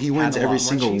 So he wins every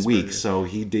single week, so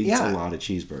he eats a lot of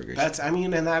cheeseburgers.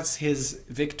 That's his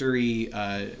victory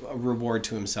reward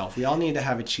to himself. We all need to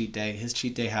have a cheat day. His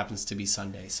cheat day happens to be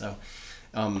Sunday. So,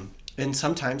 and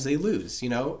sometimes they lose. You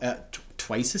know,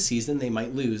 twice a season they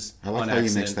might lose. I like how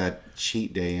you mix that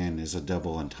cheat day in as a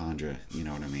double entendre. You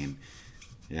know what I mean?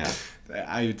 Yeah.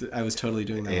 I was totally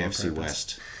doing that. AFC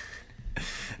West.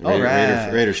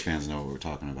 Right. Raiders fans know what we're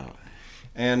talking about.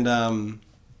 And,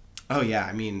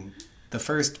 the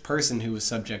first person who was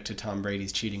subject to Tom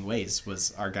Brady's cheating ways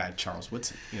was our guy, Charles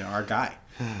Woodson. You know, our guy.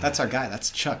 That's our guy. That's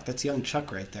Chuck. That's young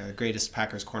Chuck right there, the greatest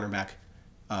Packers cornerback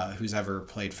who's ever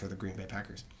played for the Green Bay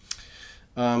Packers.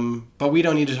 But we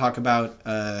don't need to talk about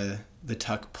the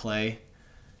Tuck play.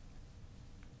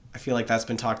 I feel like that's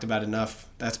been talked about enough.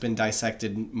 That's been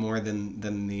dissected more than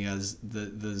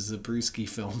the Zabriskie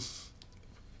film.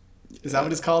 Is that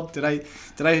what it's called? Did I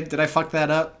fuck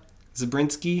that up?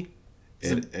 Zabriskie?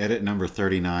 Edit number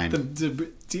 39. Do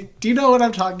you know what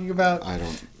I'm talking about? I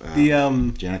don't.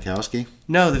 Janikowski?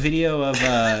 No, the video of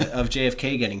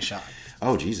JFK getting shot.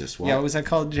 Oh Jesus! Wow. Yeah, what was that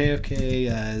called?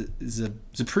 JFK the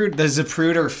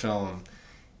Zapruder film.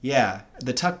 Yeah,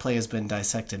 the Tuck play has been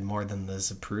dissected more than the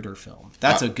Zapruder film.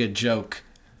 That's a good joke.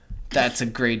 That's a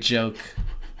great joke.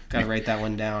 Gotta write that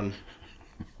one down.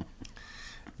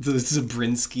 The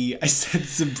Zabriskie. I said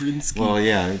Zabriskie. Well,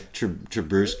 yeah,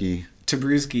 Trubisky.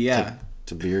 Trubisky, yeah.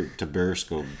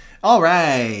 Tabersko. All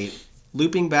right.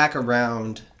 Looping back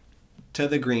around to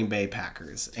the Green Bay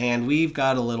Packers. And we've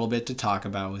got a little bit to talk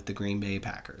about with the Green Bay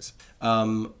Packers.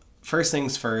 First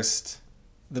things first,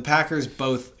 the Packers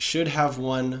both should have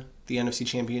won the NFC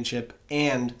Championship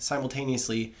and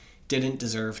simultaneously didn't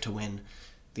deserve to win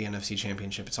the NFC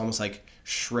Championship. It's almost like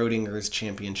Schrodinger's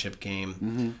championship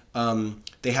game. Mm-hmm.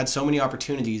 They had so many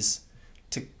opportunities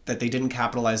that they didn't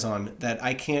capitalize on that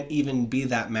I can't even be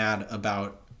that mad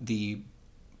about the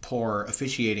poor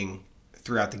officiating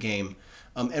throughout the game.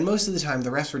 And most of the time, the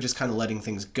refs were just kind of letting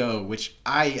things go, which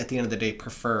I, at the end of the day,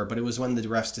 prefer. But it was when the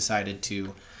refs decided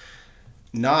to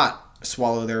not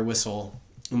swallow their whistle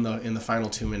in the final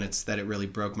 2 minutes that it really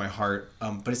broke my heart.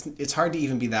 But it's hard to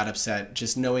even be that upset,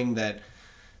 just knowing that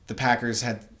the Packers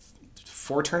had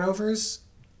 4 turnovers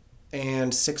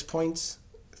and 6 points,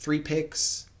 3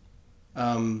 picks,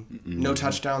 no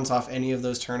touchdowns off any of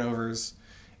those turnovers,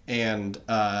 and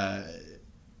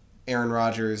Aaron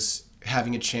Rodgers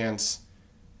having a chance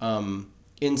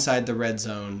inside the red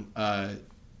zone,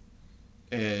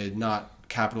 not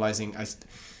capitalizing,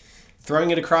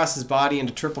 throwing it across his body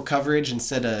into triple coverage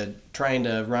instead of trying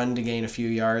to run to gain a few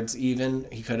yards even.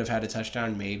 He could have had a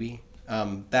touchdown maybe.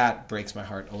 That breaks my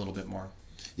heart a little bit more.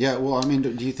 Yeah, well, I mean,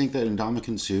 do you think that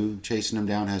Ndamukong Suh chasing him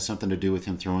down has something to do with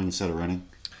him throwing instead of running?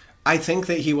 I think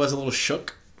that he was a little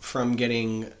shook from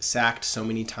getting sacked so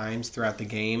many times throughout the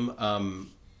game.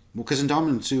 Well, because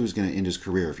Ndamukong Suh is going to end his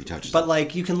career if he touches But,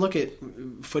 like, you can look at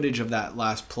footage of that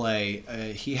last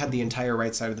play. He had the entire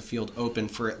right side of the field open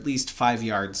for at least 5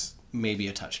 yards, maybe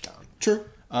a touchdown. True.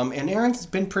 And Aaron's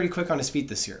been pretty quick on his feet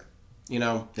this year. You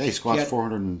know? Yeah, he squats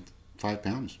 405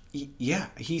 pounds. Yeah,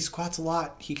 he squats a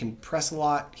lot. He can press a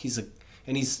lot.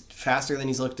 And he's faster than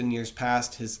he's looked in years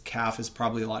past. His calf is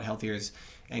probably a lot healthier. His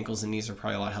ankles and knees are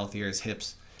probably a lot healthier. His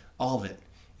hips, all of it.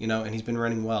 You know, and he's been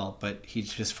running well, but he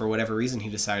just, for whatever reason, he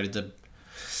decided to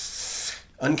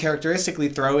uncharacteristically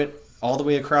throw it all the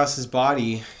way across his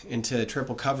body into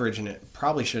triple coverage, and it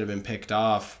probably should have been picked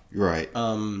off. Right.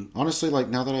 Honestly, like,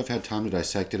 now that I've had time to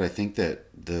dissect it, I think that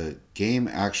the game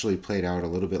actually played out a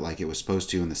little bit like it was supposed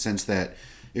to, in the sense that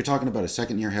you're talking about a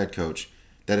second-year head coach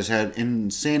that has had an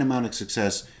insane amount of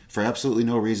success for absolutely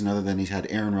no reason other than he's had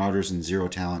Aaron Rodgers and zero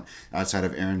talent outside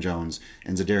of Aaron Jones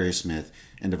and Zadarius Smith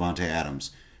and Devontae Adams.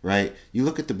 Right? You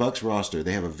look at the Bucs roster.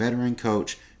 They have a veteran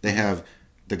coach. They have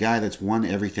the guy that's won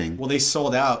everything. Well, they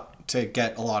sold out to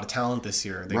get a lot of talent this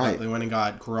year. They went and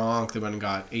got Gronk. They went and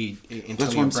got Antonio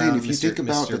That's what I'm Brown, saying. If you think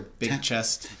about Mr. Big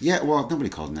Chest. Yeah, well, nobody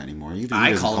calls him that anymore.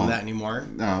 I call him that anymore.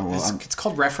 No, well, it's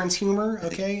called reference humor.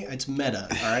 Okay, it's meta.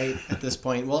 All right, at this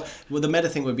point. Well, the meta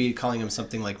thing would be calling him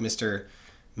something like Mr.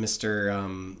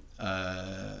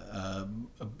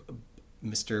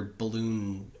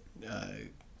 Balloon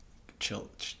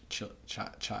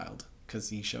Child, because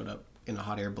he showed up in a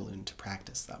hot air balloon to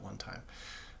practice that one time.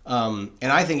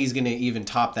 And I think he's going to even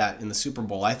top that in the Super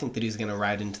Bowl. I think that he's going to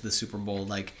ride into the Super Bowl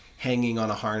like hanging on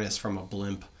a harness from a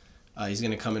blimp. He's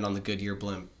going to come in on the Goodyear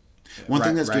blimp. One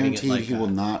thing that's guaranteed, he will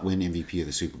not win MVP of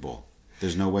the Super Bowl.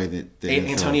 There's no way that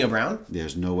Antonio Brown?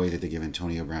 There's no way that they give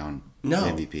Antonio Brown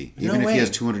MVP. Even if he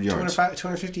has 200 yards.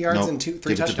 250 yards and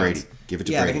 3 touchdowns. Give it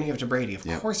to Brady. Yeah, they're going to give it to Brady.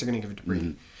 Of course they're going to give it to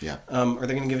Brady. Mm-hmm. Yeah. Or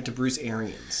they're going to give it to Bruce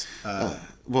Arians. Give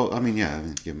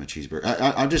him a cheeseburger.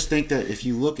 I just think that if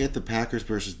you look at the Packers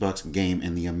versus Bucks game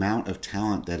and the amount of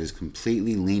talent that is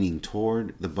completely leaning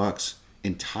toward the Bucks'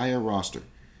 entire roster,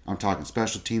 I'm talking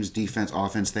special teams, defense,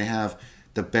 offense, they have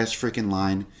the best freaking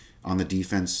line on the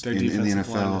defense in the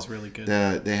NFL. Line is really good.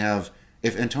 They have,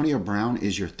 if Antonio Brown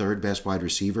is your third best wide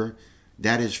receiver,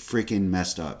 that is freaking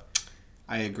messed up.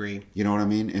 I agree. You know what I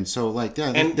mean? And so,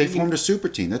 they formed a super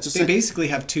team. They basically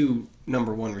have two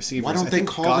number one receivers. Why don't they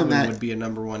call Godwin him that? Would be a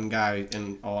number one guy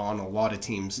on a lot of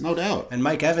teams. No doubt. And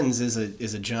Mike Evans is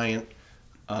a giant.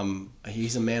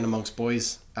 He's a man amongst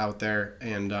boys out there,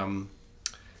 and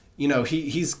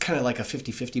he's kind of like a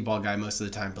 50-50 ball guy most of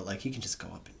the time, but like he can just go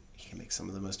up and he can make some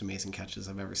of the most amazing catches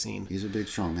I've ever seen. He's a big,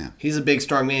 strong man. He's a big,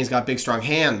 strong man. He's got big, strong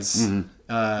hands.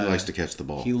 Mm-hmm. He likes to catch the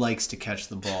ball. He likes to catch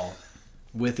the ball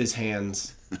with his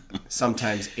hands,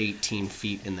 sometimes 18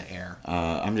 feet in the air.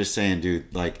 I'm just saying,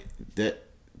 dude, like that.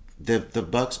 The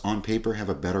Bucks on paper have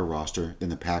a better roster than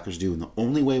the Packers do, and the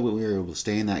only way we were able to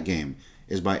stay in that game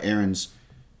is by Aaron's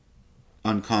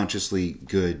unconsciously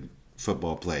good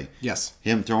football play. Yes.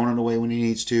 Him throwing it away when he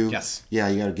needs to. Yes. Yeah,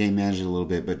 you got to game manage it a little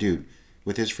bit, but dude,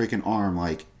 with his freaking arm,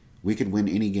 like we could win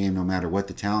any game no matter what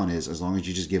the talent is, as long as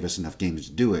you just give us enough games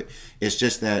to do it. It's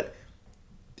just that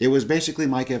it was basically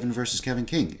Mike Evans versus Kevin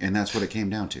King, and that's what it came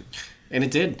down to. And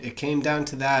it did. It came down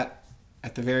to that.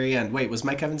 At the very end. Wait, was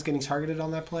Mike Evans getting targeted on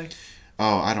that play?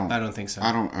 Oh, I don't think so.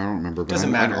 I don't remember. But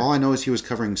Doesn't matter. All I know is he was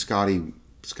covering Scotty,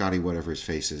 whatever his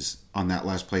face is, on that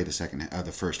last play of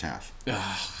the first half.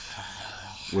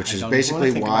 Which is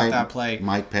basically why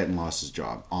Mike Pettin lost his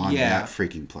job on that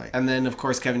freaking play. And then, of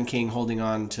course, Kevin King holding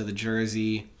on to the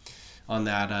jersey on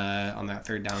that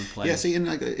third down play. Yeah, see,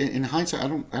 in hindsight, I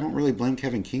don't really blame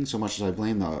Kevin King so much as I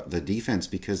blame the defense,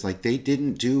 because like they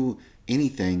didn't do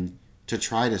anything to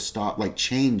try to stop,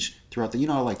 change throughout the,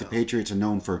 the Patriots are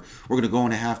known for, we're going to go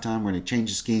into halftime, we're going to change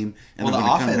the scheme, and well, then the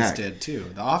we're going to come back. offense did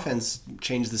too. The offense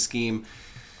changed the scheme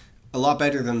a lot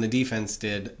better than the defense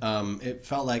did. It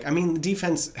felt like, the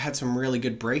defense had some really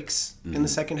good breaks in the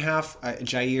second half.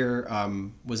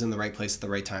 Jair was in the right place at the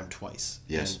right time twice.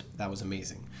 Yes. And that was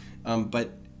amazing. And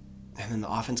then the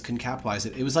offense couldn't capitalize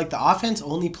it. It was like the offense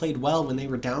only played well when they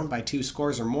were down by 2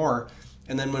 scores or more,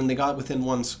 and then when they got within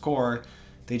 1 score,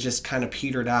 they just kind of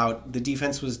petered out. The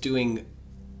defense was doing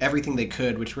everything they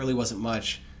could, which really wasn't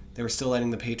much. They were still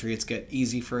letting the Patriots get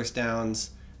easy first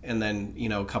downs and then,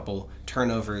 a couple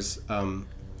turnovers. How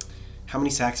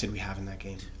many sacks did we have in that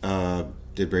game?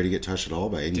 Did Brady get touched at all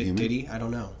by any human? Did he? I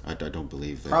don't know. I don't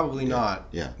believe that. Probably not.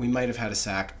 Yeah. We might have had a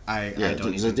sack. I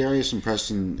don't even. Zadarius and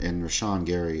Preston and Rashawn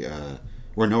Gary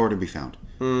were nowhere to be found.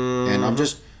 Mm-hmm.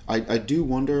 And I do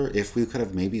wonder if we could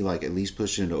have maybe at least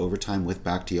pushed it into overtime with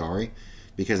Bakhtiari,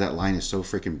 because that line is so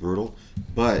freaking brutal.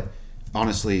 But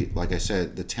honestly, like I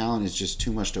said, the talent is just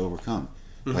too much to overcome.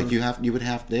 Mm-hmm.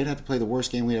 They'd have to play the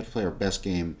worst game, we'd have to play our best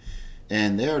game,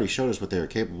 and they already showed us what they were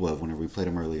capable of whenever we played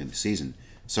them early in the season.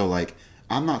 So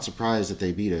I'm not surprised that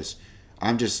they beat us.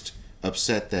 I'm just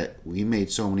upset that we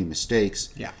made so many mistakes.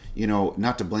 Yeah.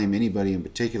 Not to blame anybody in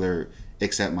particular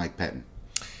except Mike Pettin.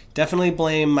 Definitely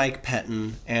blame Mike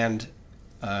Pettin and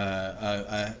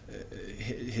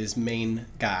his main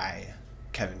guy,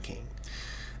 Kevin King.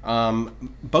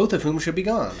 Both of whom should be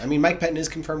gone. Mike Pettin is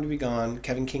confirmed to be gone.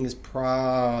 Kevin King is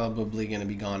probably going to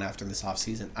be gone after this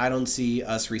offseason. I don't see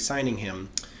us re-signing him,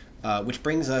 which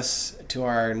brings us to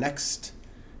our next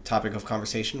topic of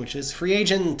conversation, which is free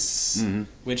agents,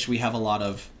 which we have a lot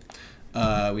of.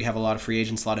 We have a lot of free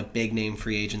agents, a lot of big name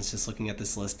free agents. Just looking at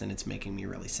this list, and it's making me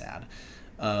really sad.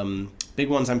 Big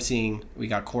ones I'm seeing. We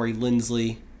got Corey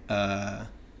Linsley,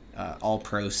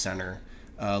 all-pro center.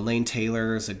 Lane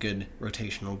Taylor is a good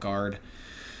rotational guard.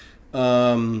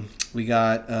 We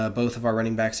got both of our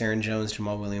running backs, Aaron Jones,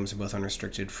 Jamal Williams, are both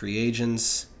unrestricted free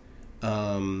agents.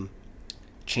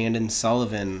 Chandon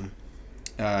Sullivan,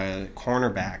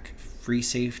 cornerback. Free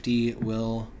safety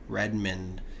Will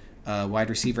Redmond, wide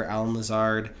receiver Alan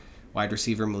Lazard, wide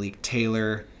receiver Malik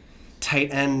Taylor,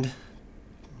 tight end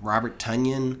Robert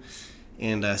Tonyan,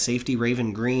 and safety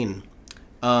Raven Green.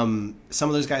 Some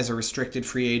of those guys are restricted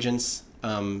free agents,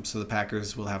 so the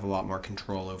Packers will have a lot more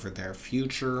control over their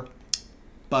future.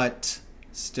 But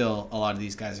still, a lot of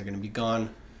these guys are going to be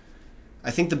gone. I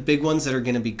think the big ones that are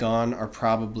going to be gone are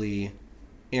probably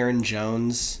Aaron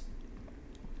Jones,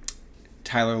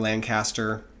 Tyler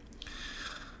Lancaster,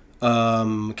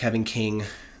 Kevin King,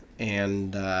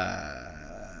 and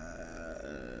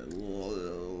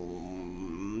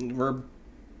we're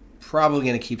probably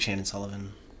going to keep Chandon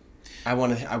Sullivan. I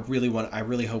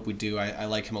really hope we do. I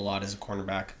like him a lot as a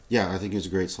cornerback. Yeah, I think he's a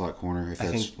great slot corner. I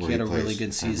think he had a really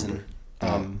good season.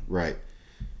 Right.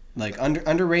 Like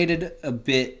underrated a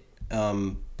bit,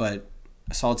 but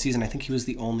a solid season. I think he was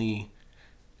the only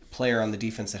player on the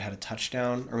defense that had a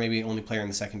touchdown, or maybe only player in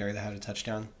the secondary that had a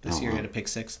touchdown this year. He had a pick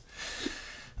six.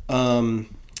 And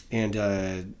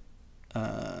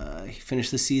he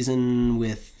finished the season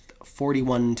with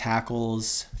 41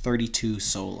 tackles, 32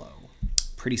 solo.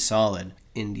 Pretty solid.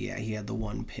 India, he had the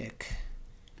one pick.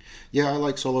 Yeah, I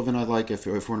like Sullivan. I like if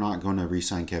we're not going to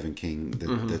re-sign Kevin King,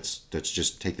 that's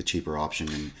just take the cheaper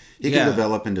option, and he can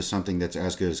develop into something that's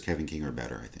as good as Kevin King or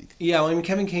better, I think. Yeah, well, I mean,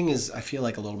 Kevin King is, I feel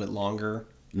like, a little bit longer,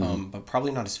 but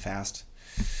probably not as fast.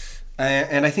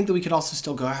 And I think that we could also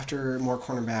still go after more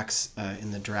cornerbacks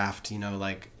in the draft. You know,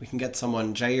 like we can get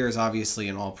someone. Jair is obviously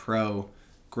an all-pro,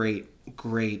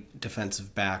 great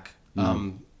defensive back.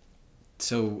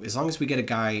 So as long as we get a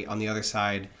guy on the other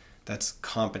side that's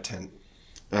competent,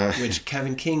 which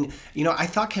Kevin King, you know, I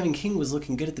thought Kevin King was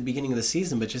looking good at the beginning of the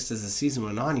season, but just as the season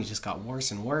went on, he just got worse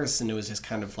and worse, and it was just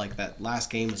kind of like that last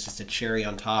game was just a cherry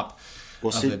on top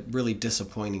of a really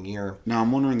disappointing year. Now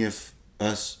I'm wondering if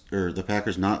us or the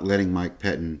Packers not letting Mike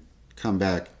Pettin come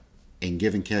back and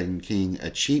giving Kevin King a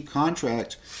cheap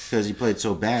contract because he played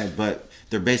so bad, but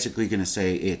they're basically going to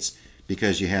say it's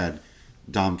because you had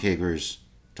Dom Capers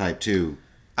type 2.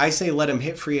 I say let him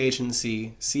hit free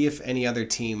agency, see if any other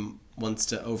team wants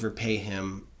to overpay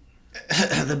him,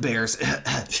 the Bears,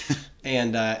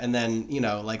 and then, you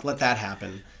know, like let that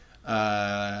happen,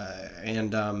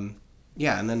 and then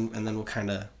we'll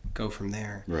kind of go from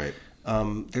there. Right.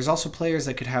 There's also players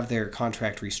that could have their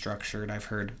contract restructured. I've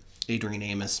heard Adrian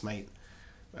Amos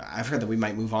I've heard that we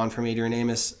might move on from Adrian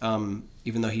Amos,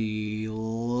 even though he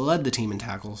led the team in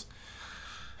tackles.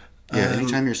 Yeah,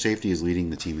 anytime your safety is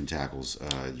leading the team in tackles,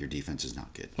 your defense is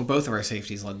not good. Well, both of our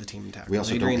safeties led the team in tackles. We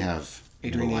also don't have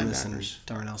Adrian Amos and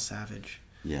Darnell Savage.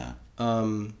 Yeah.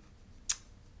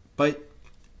 But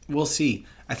we'll see.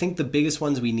 I think the biggest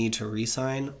ones we need to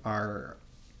re-sign are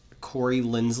Corey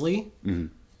Linsley.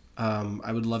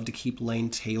 I would love to keep Lane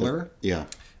Taylor. Yeah.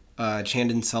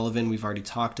 Chandon Sullivan, we've already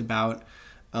talked about.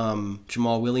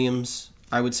 Jamal Williams.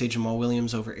 I would say Jamal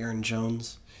Williams over Aaron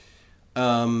Jones.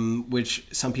 Which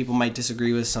some people might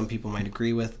disagree with, some people might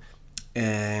agree with,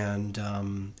 and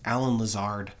Alan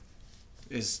Lazard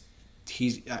I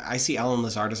see Alan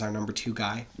Lazard as our number 2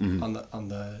 guy on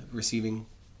the receiving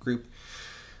group,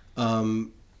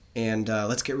 and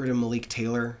let's get rid of Malik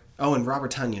Taylor. Oh, and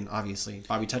Robert Tonyan, obviously,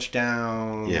 Bobby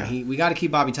Touchdown. Yeah, we got to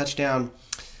keep Bobby Touchdown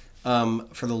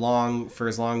for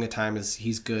as long a time as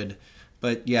he's good.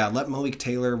 But yeah, let Malik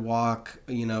Taylor walk.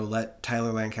 You know, let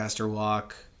Tyler Lancaster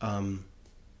walk.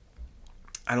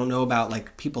 I don't know about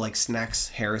like people like Snacks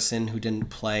Harrison who didn't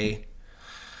play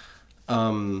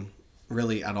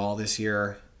really at all this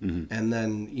year. And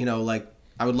then, you know, like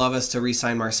I would love us to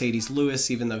re-sign Mercedes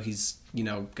Lewis, even though he's, you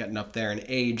know, getting up there in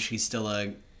age. He's still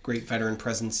a great veteran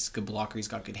presence. He's a good blocker. He's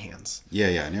got good hands. Yeah.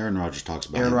 And Aaron Rodgers talks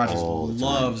about him all the time.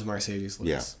 Loves Mercedes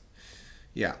Lewis.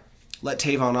 Yeah. Let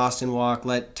Tavon Austin walk.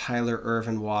 Let Tyler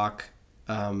Irvin walk.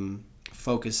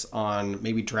 Focus on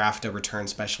maybe draft a return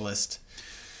specialist.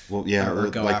 Well, yeah, or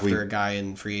go like after a guy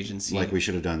in free agency, like we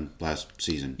should have done last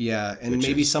season. Yeah, and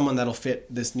maybe someone that'll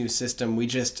fit this new system. We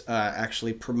just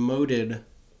actually promoted.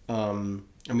 I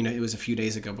mean, it was a few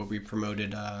days ago, but we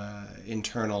promoted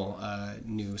internal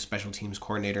new special teams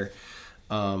coordinator.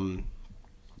 Yeah,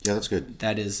 that's good.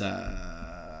 That is, the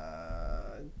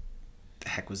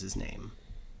heck was his name?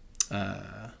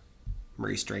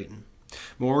 Maurice Drayton.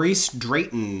 Maurice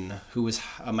Drayton, who was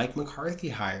a Mike McCarthy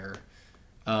hire,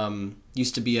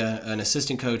 used to be an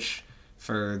assistant coach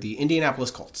for the Indianapolis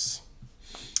Colts.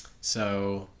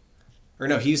 So, or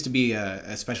no, he used to be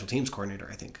a special teams coordinator,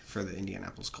 I think, for the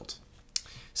Indianapolis Colts.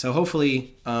 So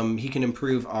hopefully he can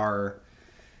improve our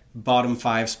bottom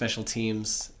 5 special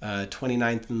teams,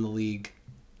 29th in the league.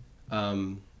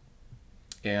 And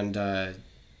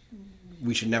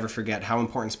we should never forget how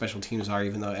important special teams are,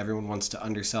 even though everyone wants to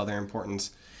undersell their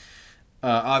importance.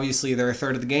 Obviously, they're a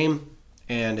third of the game,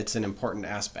 and it's an important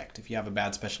aspect. If you have a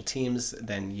bad special teams,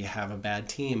 then you have a bad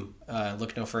team.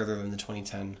 Look no further than the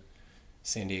 2010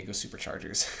 San Diego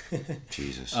Superchargers.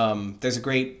 Jesus. There's a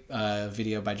great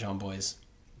video by John Boyes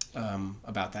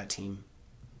about that team.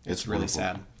 It's really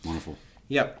sad. Wonderful.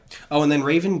 Yep. Oh, and then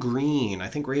Raven Green. I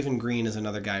think Raven Green is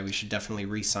another guy we should definitely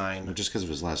re-sign. Just because of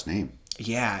his last name.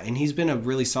 Yeah, and he's been a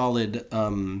really solid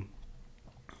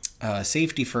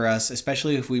safety for us,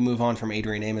 especially if we move on from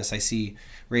Adrian Amos. I see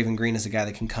Raven Green as a guy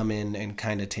that can come in and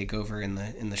kind of take over in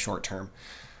the short term.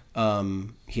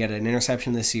 He had an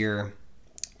interception this year,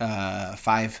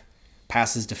 5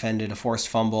 passes defended, a forced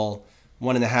fumble,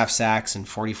 1.5 sacks, and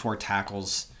 44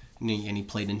 tackles. And he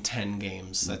played in 10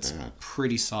 games. That's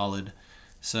pretty solid.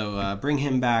 So bring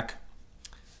him back.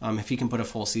 If he can put a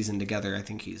full season together, I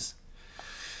think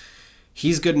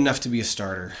he's good enough to be a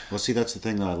starter. Well, see, that's the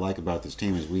thing that I like about this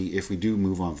team is if we do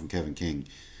move on from Kevin King,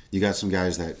 you got some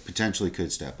guys that potentially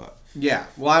could step up. Yeah.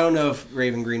 Well, I don't know if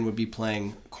Raven Green would be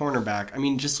playing cornerback. I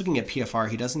mean, just looking at PFR,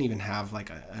 he doesn't even have like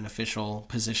an official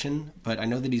position, but I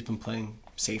know that he's been playing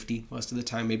safety most of the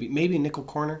time, maybe nickel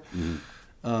corner.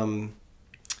 Mm-hmm.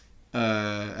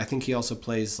 I think he also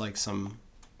plays like some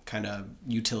kind of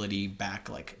utility back,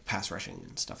 like pass rushing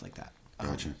and stuff like that.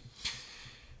 Gotcha.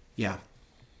 Yeah.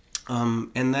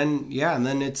 And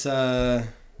then it's Aaron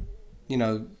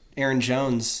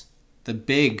Jones,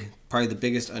 probably the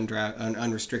biggest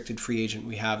unrestricted free agent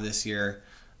we have this year.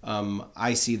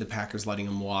 I see the Packers letting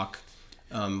him walk.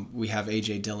 We have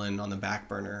A.J. Dillon on the back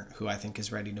burner, who I think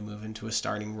is ready to move into a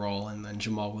starting role, and then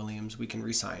Jamal Williams we can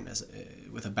re-sign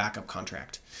with a backup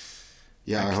contract.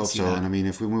 Yeah, I hope so. That. And I mean,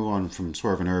 if we move on from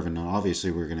Swerve and Irvin,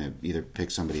 obviously we're going to either pick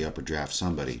somebody up or draft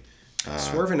somebody.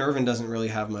 Swerve and Irvin doesn't really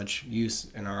have much use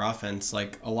in our offense.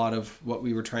 Like, a lot of what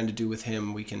we were trying to do with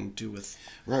him, we can do with...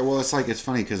 Right, well, it's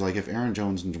funny because, if Aaron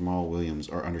Jones and Jamal Williams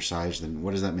are undersized, then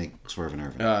what does that make Swerve and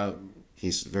Irvin?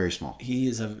 He's very small.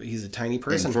 He's a tiny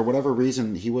person. And for whatever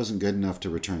reason, he wasn't good enough to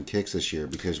return kicks this year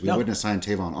because we wouldn't have signed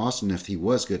Tavon Austin if he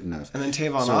was good enough. And then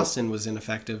Tavon Austin was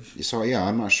ineffective. So, yeah,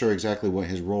 I'm not sure exactly what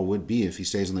his role would be if he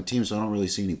stays on the team, so I don't really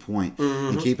see any point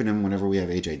in keeping him whenever we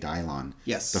have A.J. Dillon.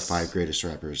 Yes. The 5 greatest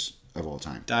rappers of all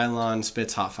time. Dillon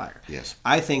spits hot fire. Yes.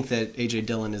 I think that A.J.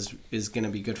 Dillon is going to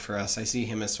be good for us. I see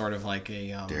him as sort of like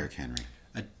a... Derrick Henry.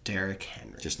 A Derrick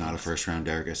Henry. Just not a first-round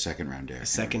Derrick, a second-round Derrick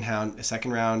Henry.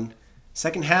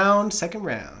 Second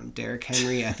round, Derrick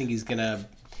Henry. I think he's gonna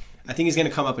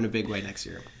come up in a big way next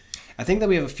year. I think that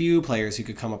we have a few players who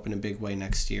could come up in a big way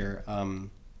next year.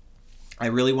 I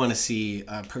really want to see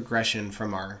progression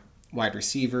from our wide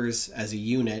receivers as a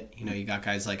unit. You got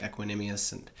guys like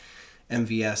Equanimous and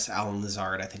MVS, Alan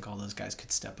Lazard. I think all those guys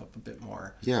could step up a bit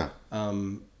more. Yeah.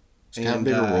 Have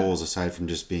bigger roles aside from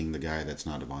just being the guy that's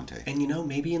not Devontae. And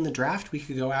maybe in the draft we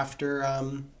could go after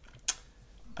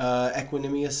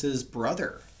Equanimous's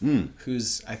brother,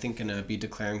 who's I think gonna be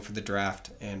declaring for the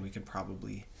draft, and we could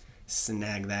probably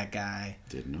snag that guy.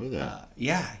 Didn't know that.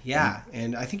 Yeah,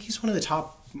 and I think he's one of the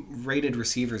top rated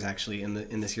receivers actually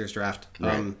in this year's draft.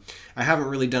 Right. I haven't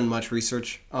really done much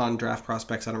research on draft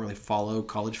prospects. I don't really follow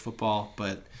college football,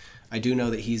 but I do know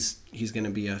that he's going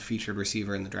to be a featured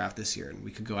receiver in the draft this year, and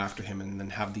we could go after him and then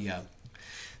have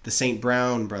the St.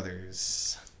 Brown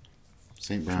brothers.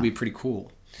 St. Brown would be pretty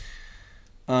cool.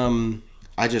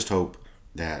 I just hope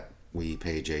that we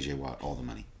pay J.J. Watt all the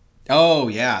money. Oh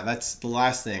yeah, that's the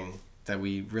last thing that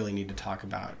we really need to talk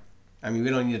about. I mean, we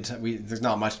don't need to. There's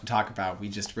not much to talk about. We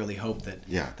just really hope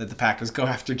that the Packers go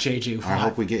after J.J. Watt. I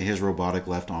hope we get his robotic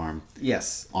left arm.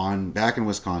 Yes. Back in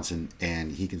Wisconsin,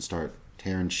 and he can start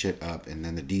tearing shit up, and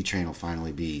then the D train will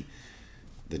finally be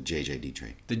the JJD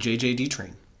train. The JJD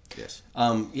train. Yes.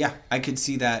 Yeah, I could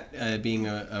see that being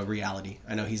a reality.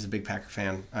 I know he's a big Packer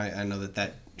fan. I know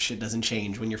that shit doesn't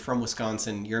change. When you're from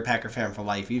Wisconsin, you're a Packer fan for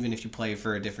life, even if you play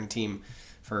for a different team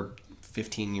for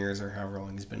 15 years or however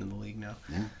long he's been in the league now.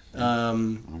 Yeah.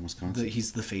 Wisconsin.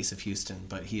 He's the face of Houston,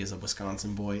 but he is a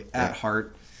Wisconsin boy at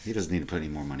heart. He doesn't need to put any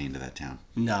more money into that town.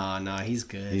 Nah, he's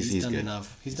good. He's done good.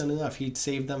 enough. He's done enough. He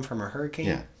saved them from a hurricane.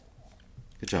 Yeah.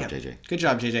 Good job, JJ. Good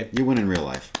job, JJ. You win in real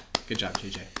life. Good job,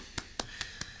 JJ.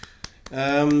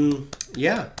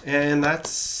 Yeah, and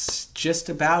that's just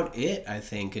about it, I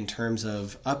think, in terms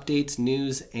of updates,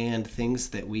 news, and things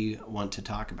that we want to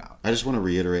talk about. I just want to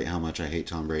reiterate how much I hate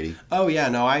Tom Brady. Oh, yeah,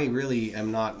 no, I really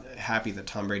am not happy that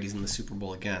Tom Brady's in the Super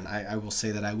Bowl again. I will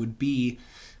say that I would be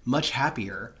much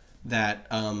happier that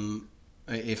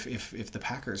if the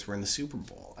Packers were in the Super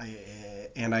Bowl.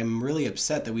 And I'm really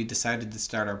upset that we decided to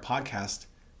start our podcast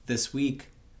this week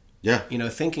Yeah.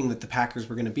 Thinking that the Packers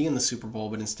were going to be in the Super Bowl,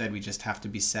 but instead we just have to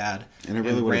be sad. And it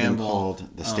really would have been called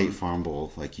the State Farm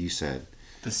Bowl, like you said.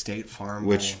 The State Farm Bowl.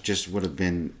 Which just would have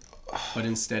been... But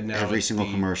instead now every single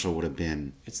commercial would have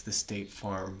been... It's the State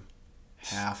Farm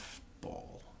Half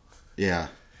Bowl. Yeah.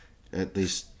 At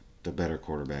least the better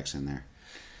quarterbacks in there.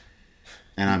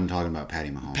 And I'm talking about Patty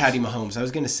Mahomes. Patty Mahomes. I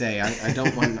was going to say I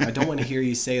don't want to hear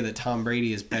you say that Tom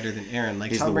Brady is better than Aaron.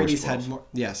 Like, Tom Brady's had more.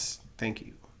 Yes, thank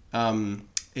you.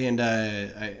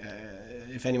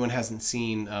 If anyone hasn't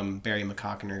seen Barry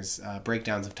McCockner's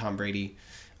breakdowns of Tom Brady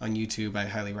on YouTube, I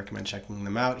highly recommend checking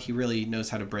them out. He really knows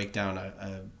how to break down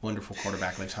a wonderful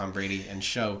quarterback like Tom Brady and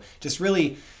show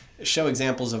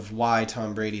examples of why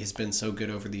Tom Brady has been so good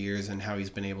over the years and how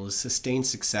he's been able to sustain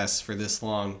success for this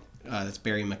long. That's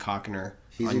Barry McCockner.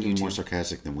 He's on even YouTube. more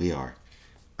sarcastic than we are.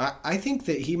 I think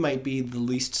that he might be the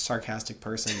least sarcastic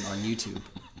person on YouTube,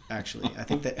 actually. I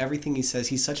think that everything he says,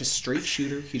 he's such a straight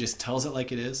shooter. He just tells it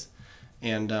like it is.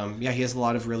 And, he has a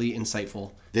lot of really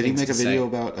insightful Did he make a video say.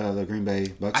 About the Green Bay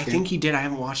Bucs I think he did. I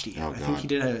haven't watched it yet. Oh, I think he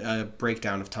did a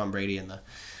breakdown of Tom Brady in the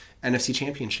NFC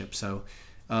Championship. So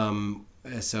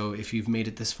if you've made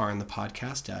it this far in the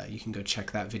podcast, you can go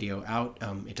check that video out.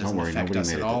 It doesn't affect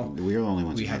us at all. We are the only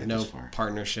ones who have made it no this far.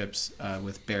 partnerships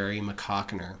with Barry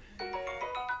McCockner.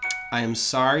 I am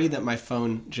sorry that my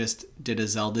phone just did a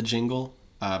Zelda jingle.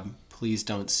 Please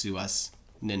don't sue us,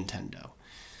 Nintendo.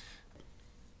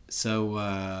 So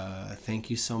thank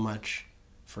you so much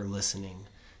for listening.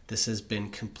 This has been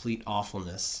complete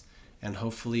awfulness, and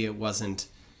hopefully it wasn't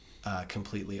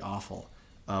completely awful.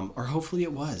 Or hopefully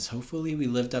it was. Hopefully we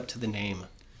lived up to the name.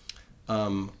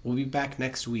 We'll be back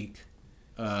next week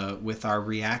with our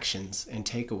reactions and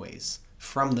takeaways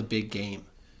from the big game.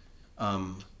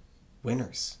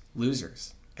 Winners,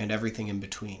 losers, and everything in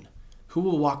between. Who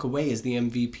will walk away as the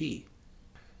MVP?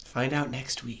 Find out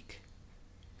next week.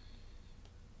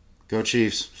 Go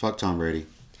Chiefs. Fuck Tom Brady.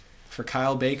 For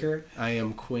Kyle Baker, I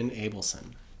am Quinn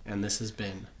Abelson, and this has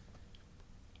been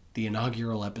the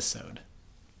inaugural episode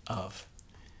of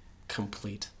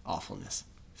Complete Awfulness.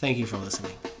 Thank you for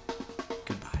listening.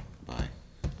 Goodbye. Bye.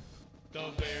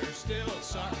 The Bears still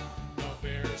suck. The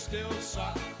Bears still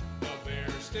suck. The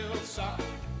Bears still suck.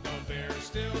 The Bears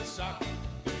still suck.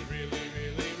 They really,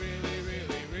 really, really,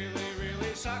 really, really,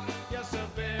 really suck. Yes, sir.